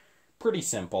dress. Pretty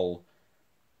simple.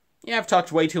 Yeah, I've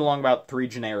talked way too long about 3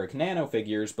 generic nano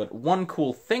figures, but one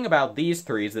cool thing about these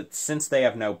 3 is that since they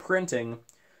have no printing,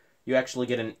 you actually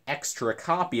get an extra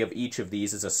copy of each of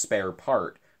these as a spare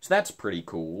part. So that's pretty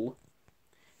cool.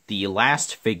 The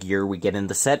last figure we get in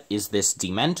the set is this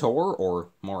Dementor, or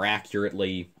more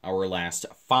accurately, our last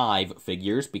 5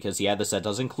 figures, because yeah, the set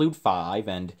does include 5,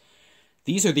 and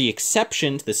these are the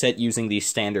exception to the set using these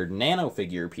standard nano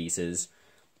figure pieces,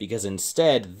 because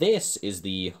instead, this is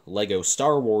the LEGO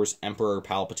Star Wars Emperor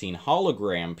Palpatine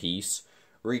hologram piece,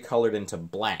 recolored into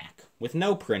black, with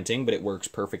no printing, but it works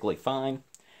perfectly fine.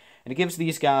 And it gives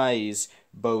these guys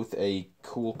both a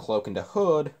cool cloak and a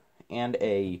hood, and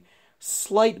a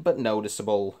slight but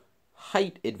noticeable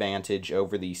height advantage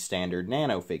over the standard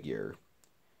nano figure.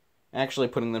 Actually,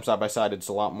 putting them side by side, it's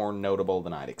a lot more notable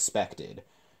than I'd expected.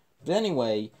 But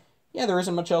anyway, yeah, there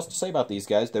isn't much else to say about these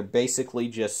guys. They're basically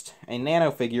just a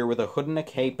nano figure with a hood and a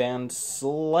cape and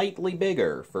slightly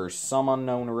bigger for some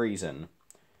unknown reason.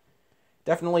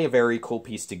 Definitely a very cool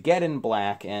piece to get in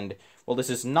black, and well,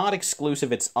 this is not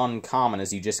exclusive, it's uncommon,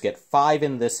 as you just get 5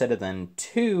 in this set and then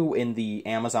 2 in the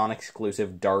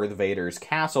Amazon-exclusive Darth Vader's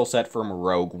Castle set from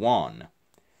Rogue One.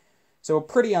 So a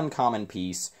pretty uncommon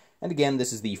piece, and again,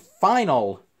 this is the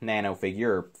final nano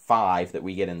figure, 5, that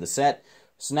we get in the set.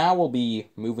 So now we'll be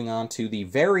moving on to the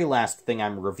very last thing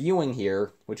I'm reviewing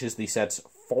here, which is the set's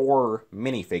 4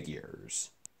 minifigures.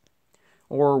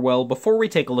 Or, well, before we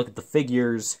take a look at the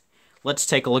figures, let's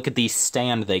take a look at the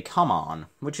stand they come on,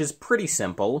 which is pretty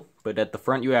simple, but at the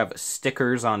front you have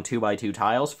stickers on 2x2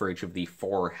 tiles for each of the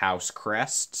 4 house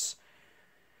crests.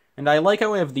 And I like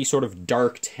how we have the sort of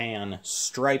dark tan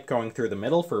stripe going through the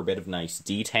middle for a bit of nice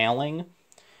detailing.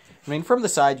 I mean, from the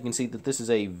side you can see that this is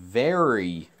a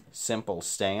very simple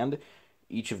stand.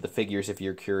 Each of the figures, if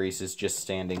you're curious, is just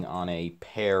standing on a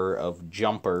pair of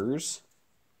jumpers.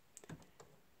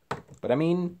 But I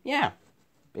mean, yeah,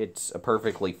 it's a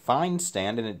perfectly fine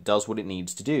stand and it does what it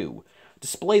needs to do.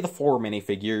 Display the 4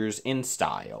 minifigures in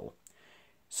style.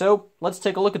 So, let's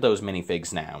take a look at those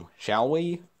minifigs now, shall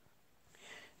we?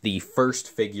 The first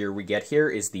figure we get here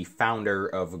is the founder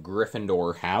of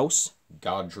Gryffindor House,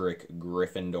 Godric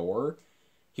Gryffindor.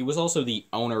 He was also the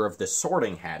owner of the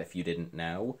Sorting Hat, if you didn't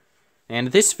know. And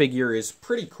this figure is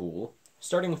pretty cool.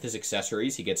 Starting with his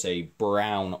accessories, he gets a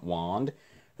brown wand,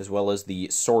 as well as the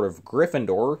Sword of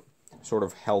Gryffindor, sort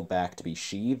of held back to be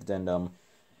sheathed, and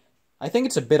I think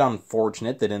it's a bit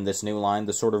unfortunate that in this new line,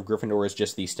 the Sword of Gryffindor is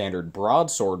just the standard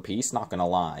broadsword piece, not gonna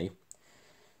lie.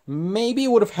 Maybe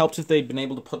it would have helped if they'd been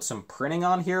able to put some printing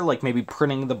on here, like maybe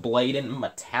printing the blade in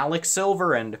metallic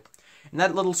silver, and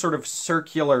that little sort of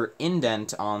circular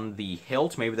indent on the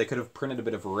hilt, maybe they could have printed a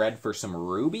bit of red for some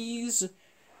rubies?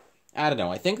 I don't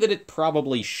know, I think that it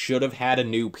probably should have had a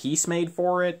new piece made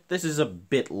for it. This is a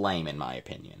bit lame in my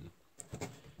opinion.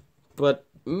 But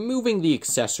moving the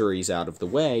accessories out of the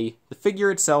way, the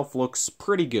figure itself looks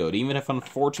pretty good, even if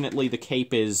unfortunately the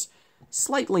cape is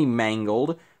slightly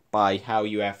mangled by how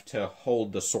you have to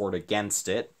hold the sword against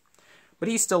it. But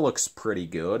he still looks pretty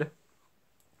good.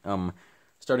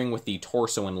 Starting with the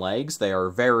torso and legs, they are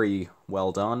very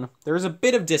well done. There's a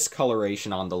bit of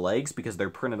discoloration on the legs because they're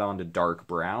printed onto dark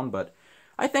brown, but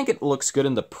I think it looks good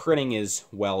and the printing is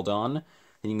well done.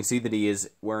 And you can see that he is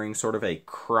wearing sort of a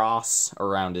cross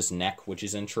around his neck, which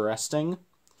is interesting.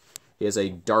 He has a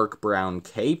dark brown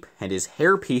cape, and his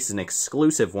hairpiece is an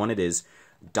exclusive one. It is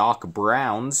Doc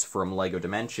Brown's from LEGO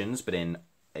Dimensions, but in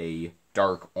a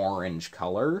dark orange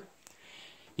color.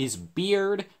 His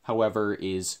beard, however,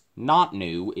 is not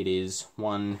new. It is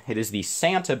the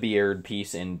Santa beard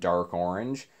piece in dark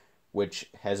orange,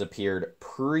 which has appeared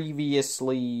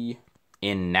previously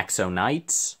in Nexo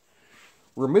Knights.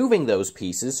 Removing those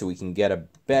pieces so we can get a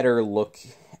better look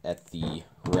at the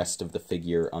rest of the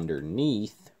figure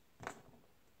underneath.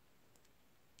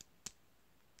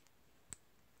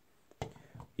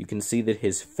 You can see that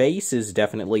his face is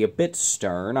definitely a bit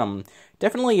stern.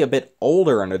 Definitely a bit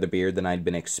older under the beard than I'd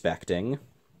been expecting.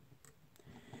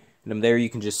 And there you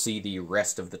can just see the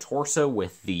rest of the torso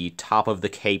with the top of the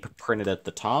cape printed at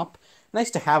the top. Nice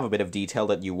to have a bit of detail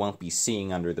that you won't be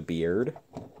seeing under the beard.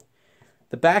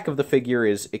 The back of the figure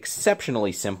is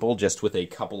exceptionally simple, just with a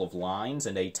couple of lines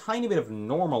and a tiny bit of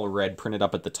normal red printed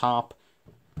up at the top.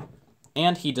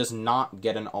 And he does not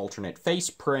get an alternate face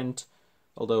print,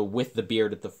 although with the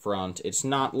beard at the front, it's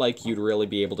not like you'd really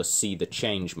be able to see the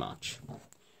change much.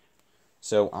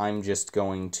 So I'm just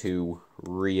going to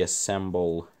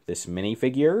reassemble this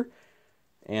minifigure,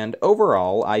 and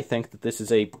overall, I think that this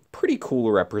is a pretty cool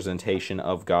representation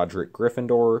of Godric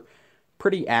Gryffindor,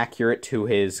 pretty accurate to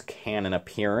his canon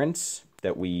appearance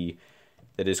that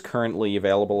is currently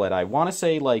available at, I want to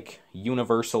say, like,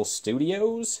 Universal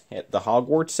Studios at the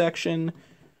Hogwarts section.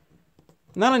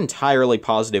 Not entirely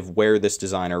positive where this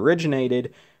design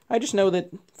originated. I just know that,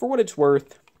 for what it's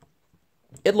worth,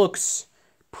 it looks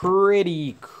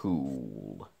pretty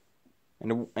cool.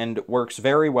 And works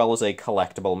very well as a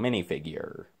collectible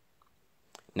minifigure.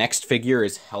 Next figure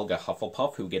is Helga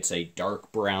Hufflepuff, who gets a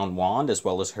dark brown wand, as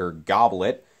well as her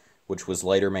goblet, which was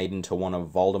later made into one of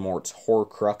Voldemort's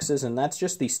Horcruxes, and that's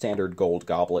just the standard gold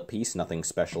goblet piece, nothing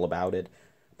special about it,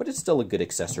 but it's still a good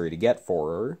accessory to get for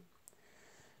her.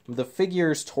 The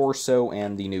figure's torso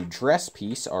and the new dress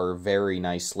piece are very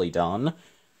nicely done.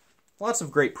 Lots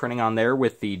of great printing on there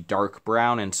with the dark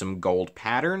brown and some gold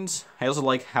patterns. I also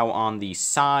like how on the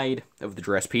side of the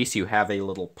dress piece you have a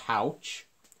little pouch.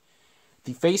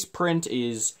 The face print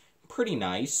is pretty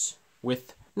nice,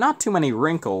 with not too many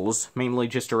wrinkles, mainly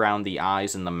just around the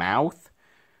eyes and the mouth.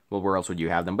 Well, where else would you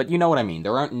have them? But you know what I mean.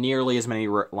 There aren't nearly as many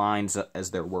lines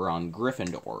as there were on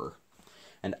Gryffindor.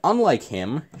 And unlike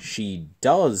him, she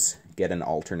does get an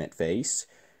alternate face.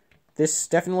 This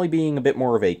definitely being a bit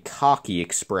more of a cocky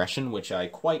expression, which I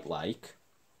quite like.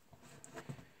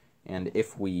 And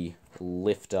if we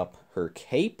lift up her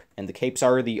cape, and the capes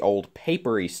are the old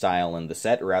papery style in the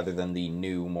set, rather than the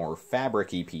new, more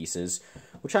fabric-y pieces,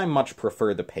 which I much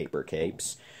prefer the paper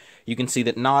capes. You can see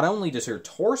that not only does her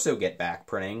torso get back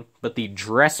printing, but the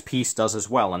dress piece does as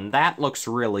well, and that looks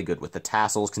really good with the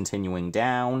tassels continuing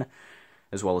down,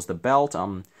 as well as the belt.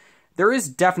 There is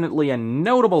definitely a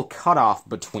notable cutoff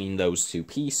between those two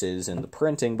pieces in the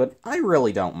printing, but I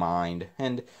really don't mind,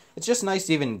 and it's just nice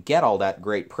to even get all that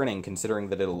great printing considering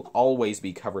that it'll always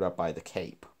be covered up by the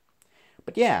cape.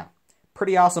 But yeah,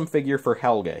 pretty awesome figure for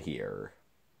Helga here.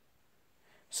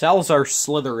 Salazar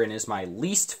Slytherin is my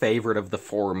least favorite of the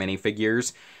 4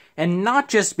 minifigures, and not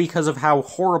just because of how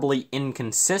horribly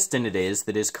inconsistent it is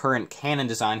that his current canon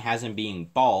design has him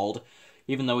being bald,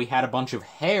 even though he had a bunch of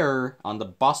hair on the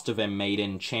bust of him made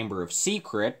in Chamber of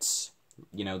Secrets,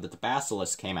 you know, that the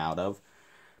basilisk came out of.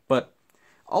 But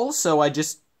also, I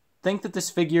just think that this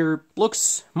figure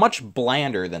looks much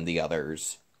blander than the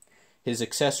others. His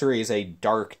accessory is a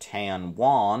dark tan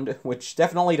wand, which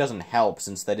definitely doesn't help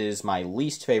since that is my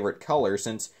least favorite color,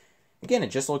 since, again,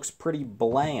 it just looks pretty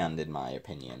bland in my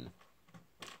opinion.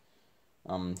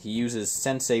 He uses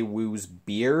Sensei Wu's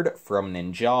beard from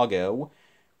Ninjago,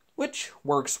 which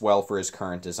works well for his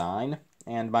current design.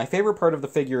 And my favorite part of the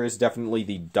figure is definitely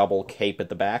the double cape at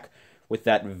the back, with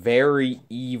that very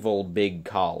evil big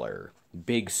collar.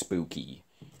 Big spooky.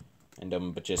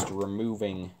 And, but just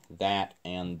removing that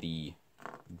and the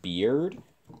beard,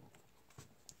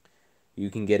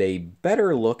 you can get a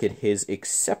better look at his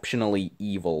exceptionally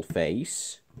evil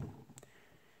face.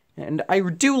 And I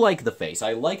do like the face.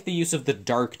 I like the use of the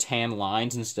dark tan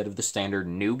lines instead of the standard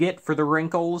nougat for the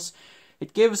wrinkles.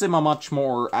 It gives him a much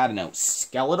more, I don't know,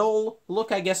 skeletal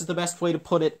look, I guess is the best way to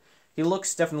put it. He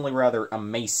looks definitely rather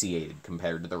emaciated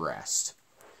compared to the rest.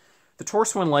 The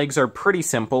torso and legs are pretty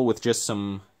simple, with just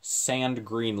some sand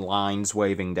green lines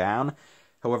waving down.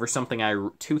 However,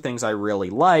 two things I really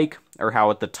like are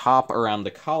how at the top around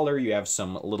the collar you have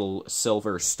some little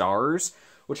silver stars,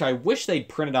 which I wish they'd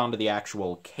printed onto the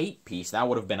actual cape piece. That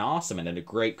would have been awesome, and a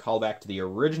great callback to the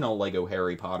original LEGO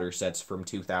Harry Potter sets from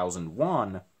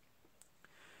 2001.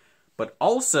 But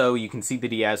also, you can see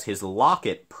that he has his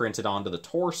locket printed onto the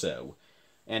torso.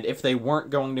 And if they weren't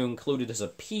going to include it as a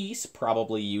piece,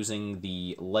 probably using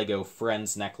the LEGO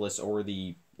Friends necklace or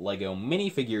the LEGO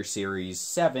Minifigure Series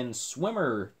 7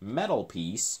 swimmer metal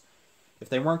piece, if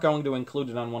they weren't going to include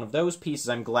it on one of those pieces,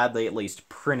 I'm glad they at least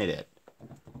printed it.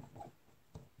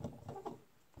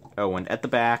 Oh, and at the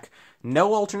back,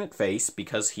 no alternate face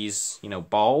because he's, you know,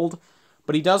 bald,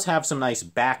 but he does have some nice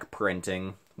back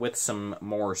printing with some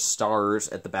more stars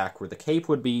at the back where the cape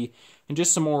would be, and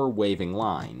just some more waving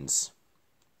lines.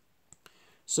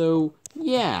 So,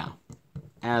 yeah,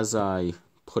 as I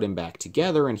put him back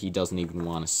together and he doesn't even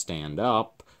want to stand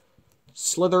up,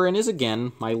 Slytherin is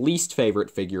again my least favorite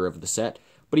figure of the set,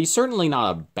 but he's certainly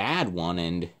not a bad one,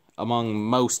 and among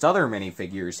most other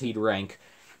minifigures he'd rank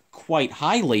quite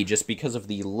highly just because of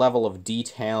the level of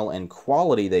detail and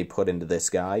quality they put into this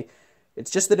guy.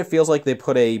 It's just that it feels like they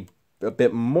put a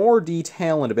bit more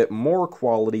detail and a bit more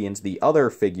quality into the other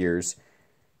figures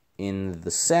in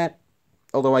the set.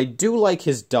 Although I do like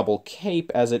his double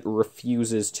cape as it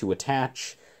refuses to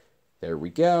attach. There we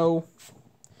go.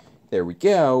 There we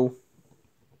go.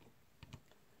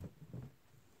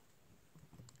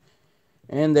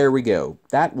 And there we go.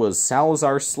 That was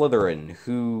Salazar Slytherin,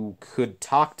 who could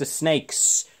talk to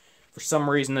snakes. For some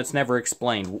reason that's never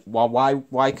explained.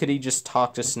 Why could he just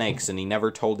talk to snakes and he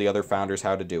never told the other founders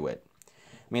how to do it?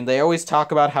 I mean, they always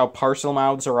talk about how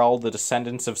Parselmouths are all the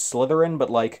descendants of Slytherin, but,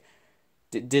 like,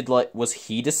 was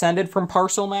he descended from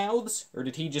Parselmouths? Or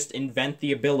did he just invent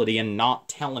the ability and not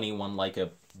tell anyone like a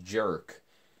jerk?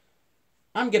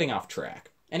 I'm getting off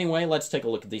track. Anyway, let's take a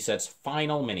look at the set's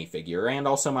final minifigure, and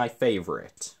also my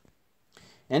favorite.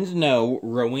 And no,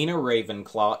 Rowena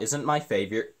Ravenclaw isn't my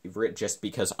favorite just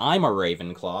because I'm a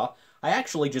Ravenclaw. I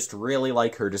actually just really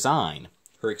like her design.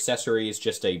 Her accessory is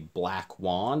just a black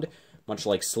wand. Much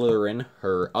like Slytherin,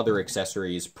 her other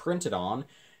accessory is printed on,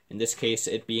 in this case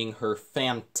it being her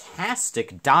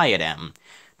fantastic diadem.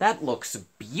 That looks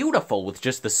beautiful with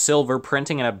just the silver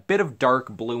printing and a bit of dark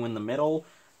blue in the middle.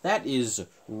 That is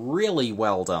really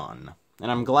well done.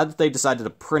 And I'm glad that they decided to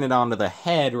print it onto the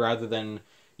head rather than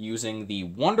using the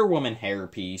Wonder Woman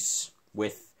hairpiece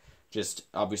with just,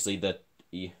 obviously,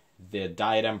 the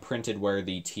diadem printed where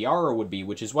the tiara would be,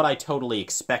 which is what I totally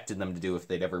expected them to do if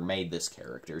they'd ever made this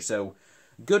character. So,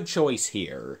 good choice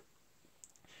here.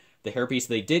 The hairpiece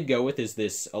they did go with is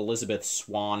this Elizabeth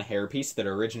Swann hairpiece that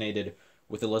originated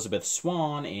with Elizabeth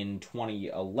Swann in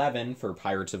 2011 for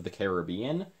Pirates of the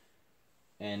Caribbean.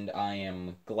 And I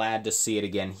am glad to see it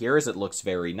again here, as it looks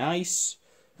very nice.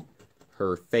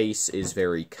 Her face is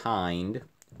very kind.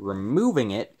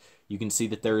 Removing it, you can see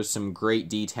that there is some great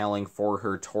detailing for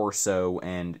her torso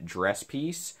and dress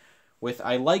piece.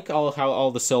 I like how all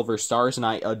the silver stars, and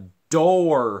I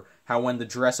adore how when the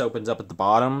dress opens up at the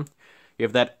bottom, you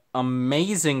have that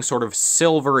amazing sort of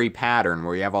silvery pattern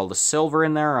where you have all the silver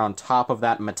in there on top of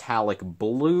that metallic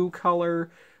blue color.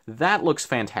 That looks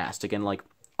fantastic, and like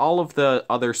all of the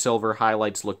other silver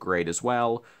highlights look great as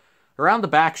well. Around the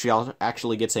back, she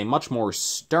actually gets a much more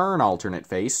stern alternate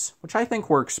face, which I think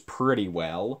works pretty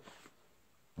well.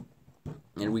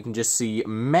 And we can just see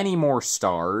many more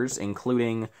stars,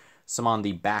 including some on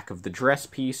the back of the dress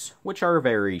piece, which are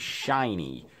very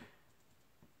shiny.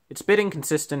 It's a bit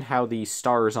inconsistent how the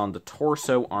stars on the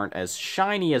torso aren't as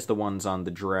shiny as the ones on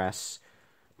the dress,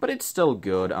 but it's still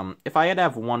good. If I had to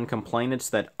have one complaint, it's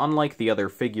that unlike the other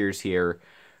figures here,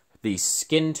 the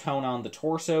skin tone on the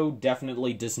torso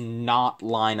definitely does not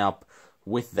line up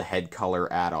with the head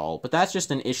color at all. But that's just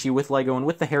an issue with LEGO, and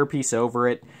with the hairpiece over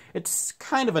it, it's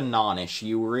kind of a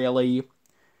non-issue, really.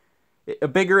 A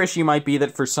bigger issue might be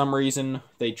that for some reason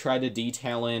they try to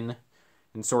detail in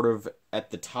and sort of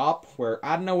at the top, where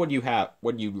I don't know what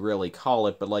you really call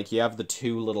it, but like you have the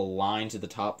two little lines at the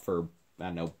top for, I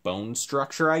don't know, bone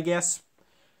structure, I guess.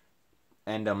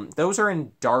 And those are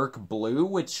in dark blue,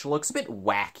 which looks a bit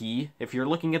wacky. If you're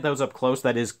looking at those up close,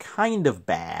 that is kind of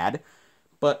bad.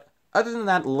 But other than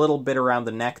that little bit around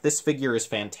the neck, this figure is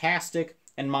fantastic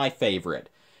and my favorite.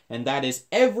 And that is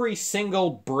every single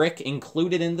brick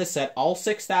included in the set, all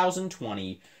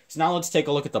 6,020. So now let's take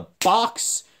a look at the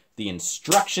box, the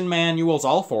instruction manuals,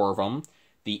 all 4 of them,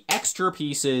 the extra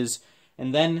pieces,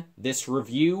 and then this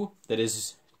review that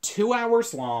is 2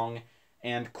 hours long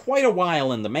and quite a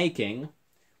while in the making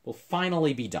will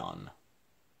finally be done.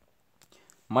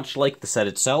 Much like the set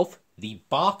itself, the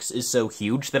box is so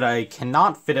huge that I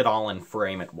cannot fit it all in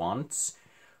frame at once,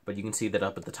 but you can see that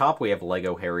up at the top we have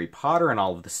LEGO Harry Potter and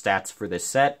all of the stats for this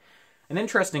set. An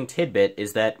interesting tidbit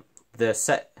is that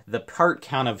the part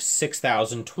count of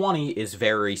 6,020 is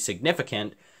very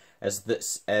significant, as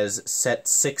set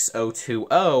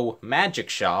 6020, Magic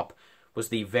Shop, was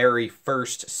the very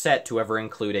first set to ever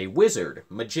include a wizard,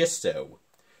 Magisto,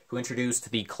 who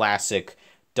introduced the classic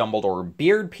Dumbledore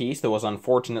beard piece that was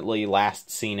unfortunately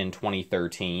last seen in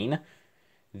 2013,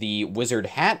 the wizard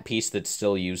hat piece that's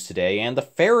still used today, and the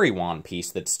fairy wand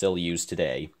piece that's still used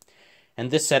today.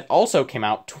 And this set also came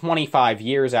out 25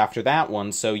 years after that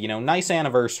one, so, you know, nice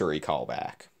anniversary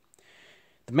callback.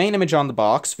 The main image on the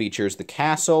box features the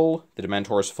castle, the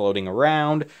Dementors floating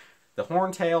around, the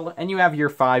Horntail, and you have your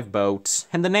 5 boats,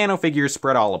 and the nano figures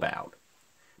spread all about.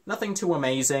 Nothing too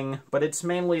amazing, but it's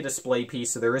mainly a display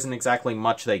piece, so there isn't exactly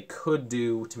much they could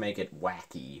do to make it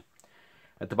wacky.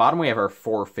 At the bottom we have our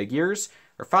 4 figures,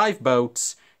 our 5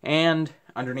 boats, and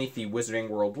underneath the Wizarding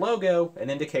World logo, an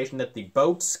indication that the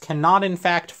boats cannot in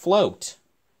fact float.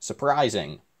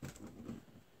 Surprising.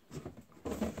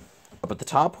 Up at the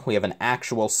top we have an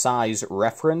actual size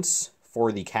reference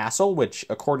for the castle, which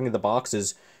according to the box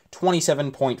is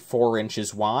 27.4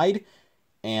 inches wide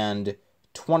and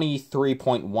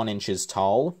 23.1 inches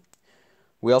tall.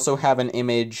 We also have an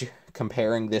image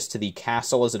comparing this to the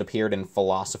castle as it appeared in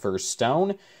Philosopher's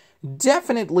Stone.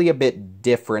 Definitely a bit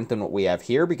different than what we have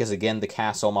here, because again, the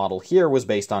castle model here was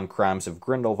based on Crimes of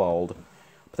Grindelwald.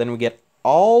 But then we get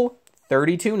all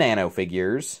 32 nano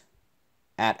figures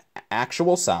at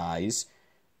actual size,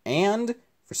 and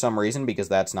for some reason, because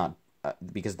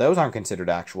those aren't considered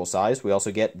actual size, we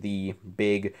also get the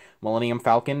big Millennium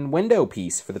Falcon window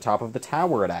piece for the top of the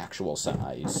tower at actual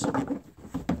size.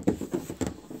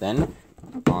 Then,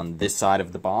 on this side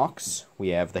of the box, we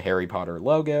have the Harry Potter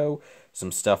logo,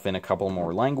 some stuff in a couple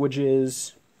more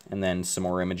languages, and then some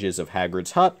more images of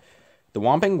Hagrid's hut, the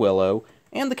Whomping Willow,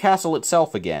 and the castle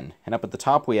itself again. And up at the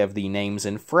top we have the names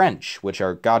in French, which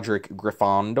are Godric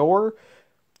Gryffindor,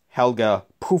 Helga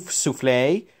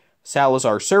Poufsoufflé,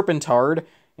 Salazar Serpentard,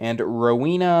 and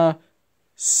Rowena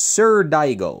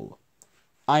Surdeigel.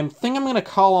 I think I'm going to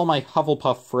call all my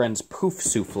Hufflepuff friends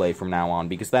Poufsoufflé from now on,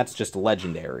 because that's just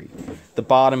legendary. The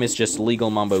bottom is just legal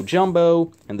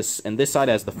mumbo-jumbo, and this side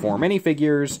has the 4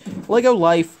 minifigures, LEGO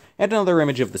Life, and another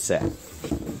image of the set.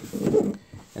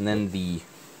 And then the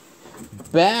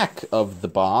back of the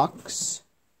box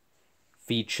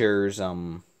features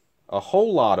a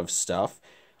whole lot of stuff.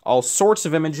 All sorts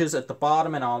of images at the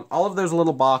bottom, and all of those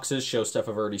little boxes show stuff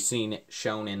I've already seen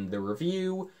shown in the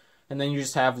review. And then you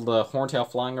just have the Horntail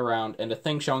flying around, and a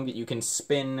thing showing that you can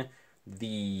spin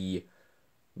the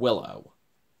willow.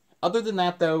 Other than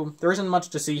that, though, there isn't much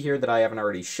to see here that I haven't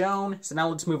already shown, so now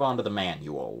let's move on to the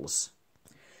manuals.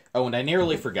 Oh, and I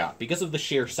nearly forgot. Because of the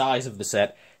sheer size of the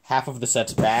set, half of the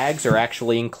set's bags are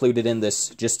actually included in this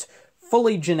just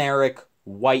fully generic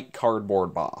white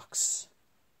cardboard box.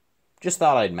 Just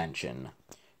thought I'd mention.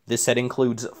 This set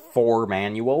includes 4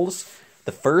 manuals.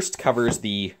 The first covers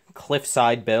the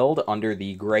cliffside build under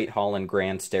the Great Hall and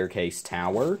Grand Staircase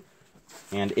Tower,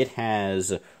 and it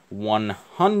has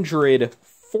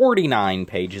 149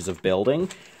 pages of building,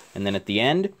 and then at the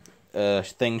end,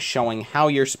 things showing how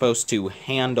you're supposed to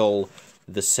handle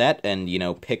the set and, you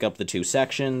know, pick up the two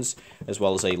sections, as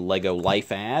well as a Lego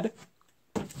Life ad.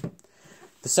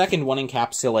 The second one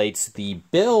encapsulates the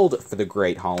build for the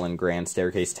Great Hall and Grand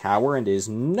Staircase Tower and is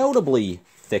notably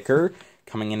thicker,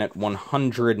 coming in at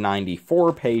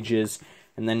 194 pages,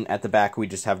 and then at the back we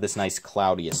just have this nice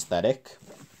cloudy aesthetic.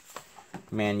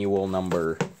 Manual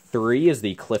number 3 is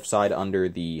the cliffside under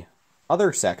the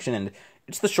other section, and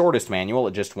it's the shortest manual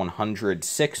at just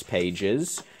 106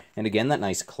 pages, and again, that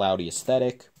nice cloudy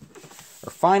aesthetic. Our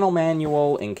final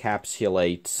manual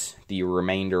encapsulates the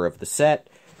remainder of the set.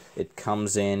 It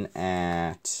comes in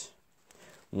at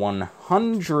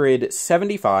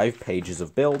 175 pages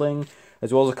of building,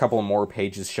 as well as a couple of more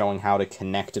pages showing how to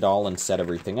connect it all and set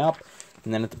everything up.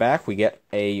 And then at the back, we get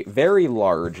a very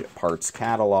large parts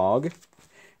catalog,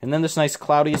 and then this nice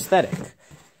cloudy aesthetic.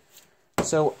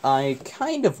 So I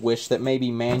kind of wish that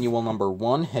maybe manual number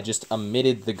 1 had just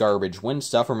omitted the garbage wind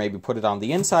stuff, or maybe put it on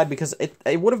the inside, because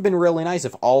it would have been really nice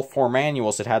if all 4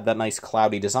 manuals had that nice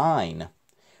cloudy design.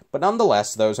 But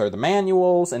nonetheless, those are the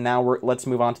manuals, and now let's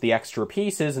move on to the extra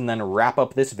pieces and then wrap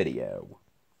up this video.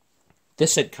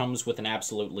 This set comes with an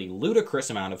absolutely ludicrous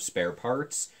amount of spare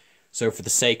parts, so for the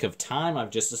sake of time,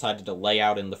 I've just decided to lay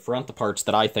out in the front the parts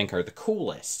that I think are the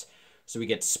coolest. So we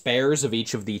get spares of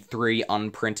each of the 3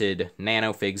 unprinted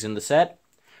nanofigs in the set.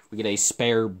 We get a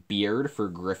spare beard for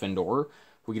Gryffindor.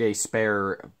 We get a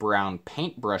spare brown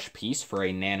paintbrush piece for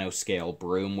a nanoscale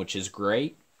broom, which is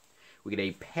great. We get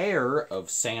a pair of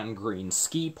sand green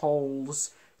ski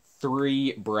poles,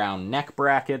 3 brown neck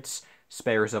brackets,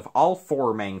 spares of all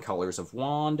 4 main colors of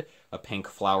wand, a pink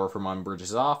flower from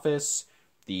Umbridge's office,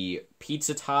 the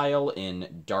pizza tile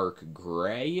in dark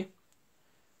gray.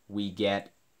 We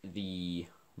get the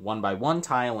 1x1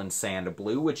 tile in sand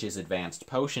blue, which is advanced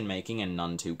potion making and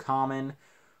none too common.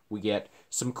 We get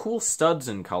some cool studs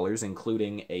in colors,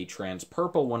 including a trans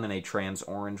purple one and a trans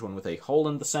orange one with a hole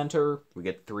in the center. We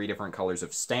get 3 different colors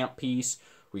of stamp piece.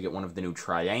 We get one of the new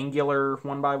triangular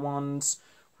 1x1s.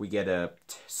 We get a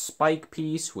spike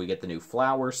piece. We get the new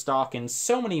flower stalk and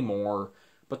so many more.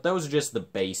 But those are just the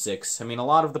basics. I mean, a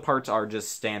lot of the parts are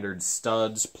just standard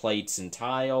studs, plates, and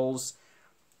tiles.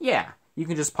 Yeah, you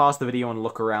can just pause the video and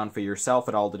look around for yourself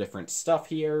at all the different stuff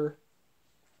here.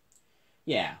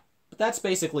 Yeah, but that's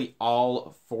basically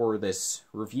all for this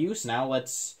review. So now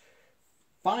let's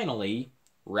finally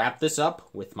wrap this up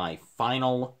with my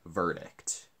final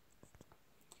verdict.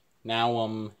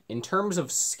 Now, in terms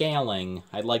of scaling,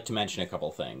 I'd like to mention a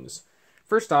couple things.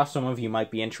 First off, some of you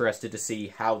might be interested to see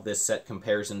how this set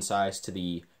compares in size to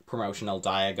the promotional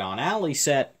Diagon Alley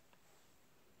set.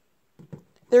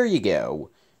 There you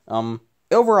go.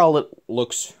 Overall,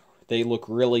 they look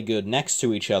really good next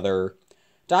to each other.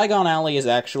 Diagon Alley is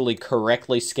actually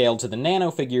correctly scaled to the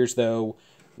nanofigures, though,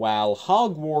 while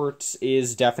Hogwarts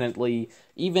is definitely,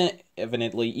 even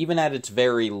at its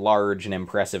very large and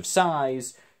impressive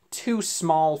size, too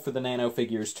small for the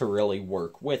nanofigures to really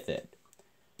work with it.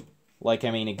 Like,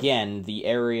 I mean, again, the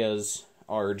areas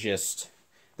are just...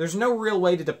 There's no real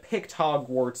way to depict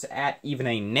Hogwarts at even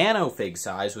a nanofig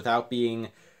size without being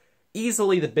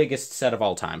easily the biggest set of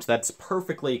all time. So that's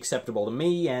perfectly acceptable to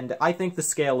me, and I think the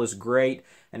scale is great,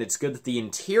 and it's good that the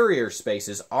interior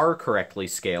spaces are correctly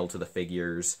scaled to the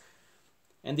figures,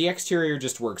 and the exterior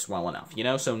just works well enough, you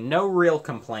know? So no real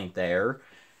complaint there.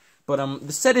 But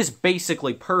the set is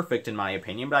basically perfect in my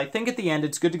opinion, but I think at the end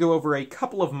it's good to go over a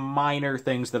couple of minor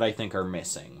things that I think are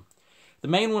missing. The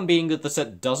main one being that the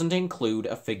set doesn't include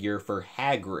a figure for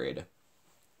Hagrid.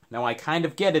 Now I kind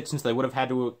of get it, since they would have had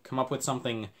to come up with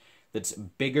something that's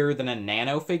bigger than a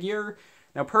nano figure.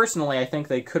 Now personally I think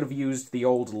they could have used the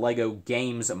old LEGO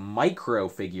Games micro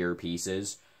figure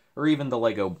pieces, or even the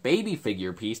LEGO baby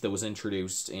figure piece that was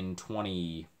introduced in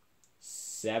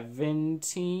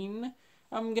 2017,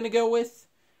 I'm gonna go with.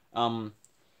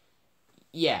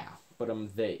 Yeah, but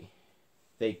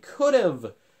they could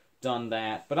have done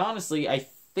that, but honestly, I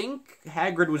think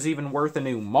Hagrid was even worth a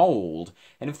new mold,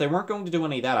 and if they weren't going to do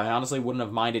any of that, I honestly wouldn't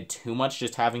have minded too much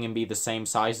just having him be the same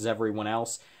size as everyone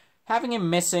else. Having him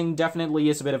missing definitely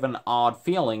is a bit of an odd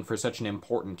feeling for such an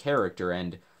important character,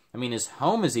 and, I mean, his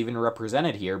home is even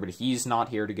represented here, but he's not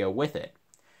here to go with it.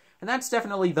 And that's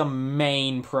definitely the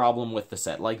main problem with the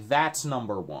set. Like, that's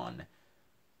number one.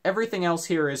 Everything else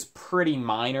here is pretty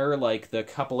minor, like the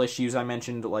couple issues I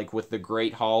mentioned, like with the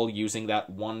Great Hall using that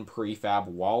one prefab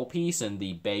wall piece and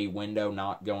the bay window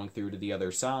not going through to the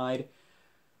other side.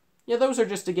 yeah, those are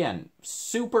just, again,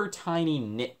 super tiny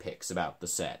nitpicks about the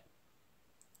set.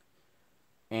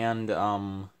 And,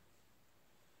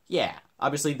 yeah,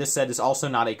 obviously this set is also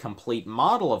not a complete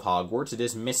model of Hogwarts. It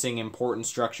is missing important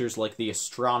structures like the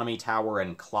Astronomy Tower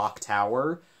and Clock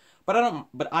Tower,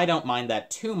 but I don't mind that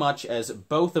too much, as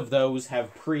both of those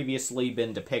have previously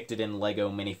been depicted in LEGO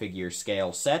minifigure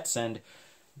scale sets, and,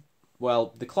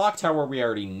 well, the Clock Tower we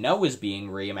already know is being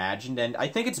reimagined, and I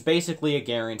think it's basically a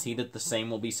guarantee that the same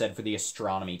will be said for the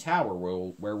Astronomy Tower,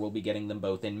 where we'll be getting them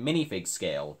both in minifig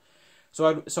scale.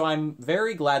 So I'm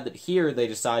very glad that here they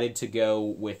decided to go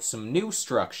with some new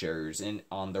structures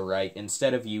on the right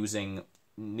instead of using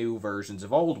new versions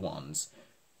of old ones.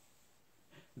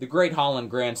 The Great Hall and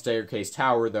Grand Staircase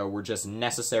Tower, though, were just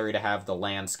necessary to have the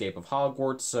landscape of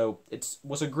Hogwarts, so it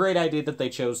was a great idea that they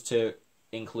chose to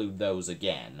include those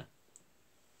again.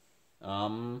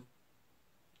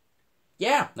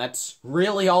 Yeah, that's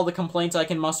really all the complaints I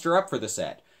can muster up for the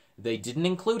set. They didn't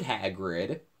include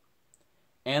Hagrid,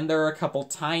 and there are a couple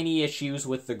tiny issues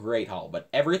with the Great Hall, but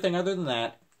everything other than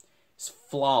that is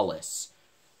flawless.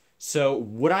 So,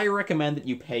 would I recommend that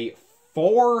you pay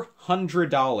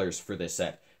 $400 for this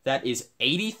set? That is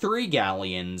 83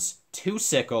 galleons, 2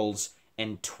 sickles,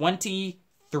 and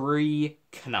 23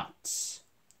 knuts.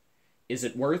 Is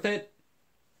it worth it?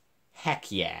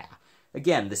 Heck yeah.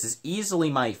 Again, this is easily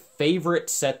my favorite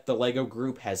set the LEGO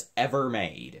Group has ever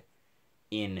made.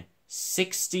 In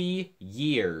 60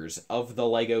 years of the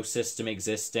LEGO system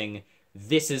existing,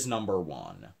 this is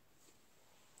 #1.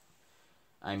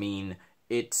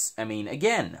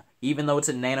 Again, even though it's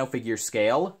a nanofigure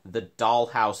scale, the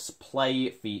dollhouse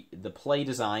play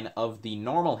design of the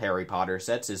normal Harry Potter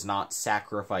sets is not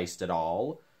sacrificed at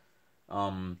all.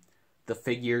 The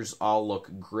figures all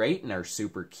look great and are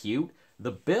super cute.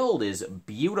 The build is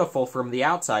beautiful from the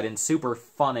outside and super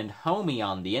fun and homey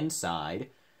on the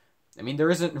inside. I mean, there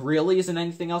isn't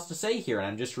anything else to say here, and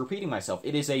I'm just repeating myself.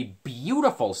 It is a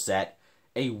beautiful set,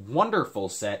 a wonderful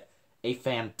set, a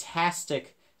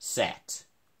fantastic set.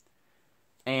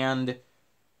 And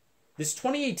this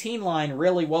 2018 line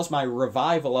really was my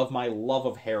revival of my love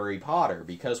of Harry Potter,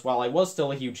 because while I was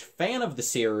still a huge fan of the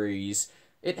series,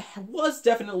 it was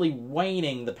definitely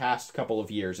waning the past couple of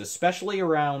years, especially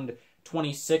around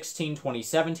 2016,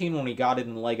 2017, when we got it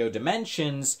in LEGO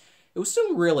Dimensions. It was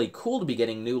still really cool to be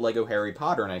getting new LEGO Harry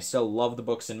Potter, and I still love the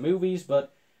books and movies,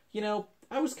 but, you know,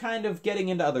 I was kind of getting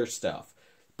into other stuff.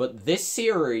 But this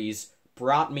series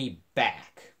brought me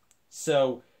back.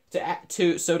 So, to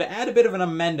add a bit of an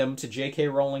amendum to J.K.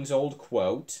 Rowling's old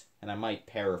quote, and I might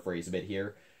paraphrase a bit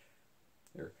here,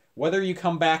 whether you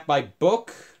come back by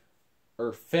book,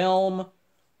 or film,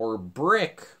 or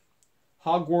brick,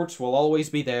 Hogwarts will always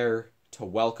be there to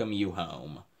welcome you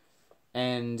home.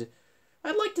 And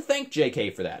I'd like to thank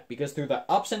JK for that, because through the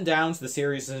ups and downs the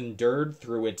series has endured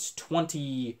through its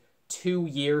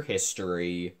 22-year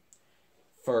history,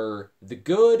 for the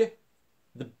good,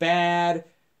 the bad,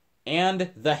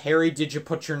 and the Harry did you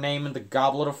put your name in the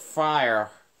goblet of fire,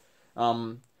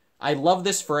 I love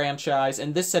this franchise,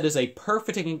 and this set is a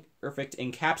perfect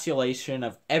encapsulation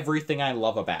of everything I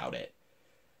love about it.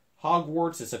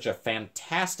 Hogwarts is such a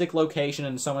fantastic location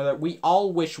and somewhere that we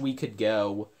all wish we could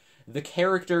go. The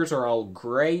characters are all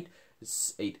great,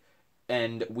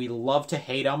 and we love to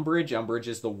hate Umbridge. Umbridge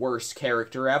is the worst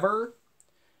character ever.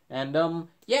 And,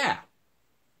 yeah.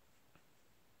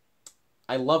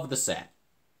 I love the set.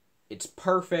 It's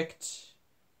perfect.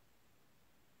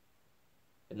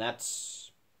 And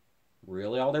that's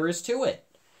really all there is to it.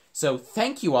 So,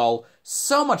 thank you all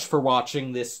so much for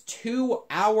watching this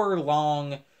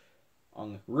 2-hour-long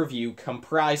review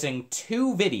comprising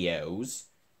 2 videos.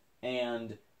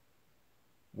 And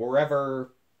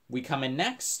wherever we come in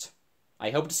next, I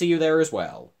hope to see you there as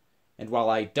well. And while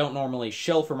I don't normally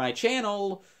shill for my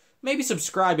channel, maybe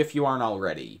subscribe if you aren't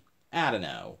already. I don't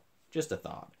know. Just a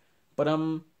thought. But,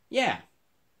 yeah.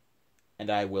 And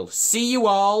I will see you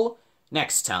all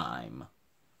next time.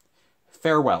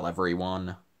 Farewell,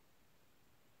 everyone.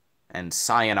 And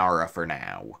sayonara for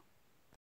now.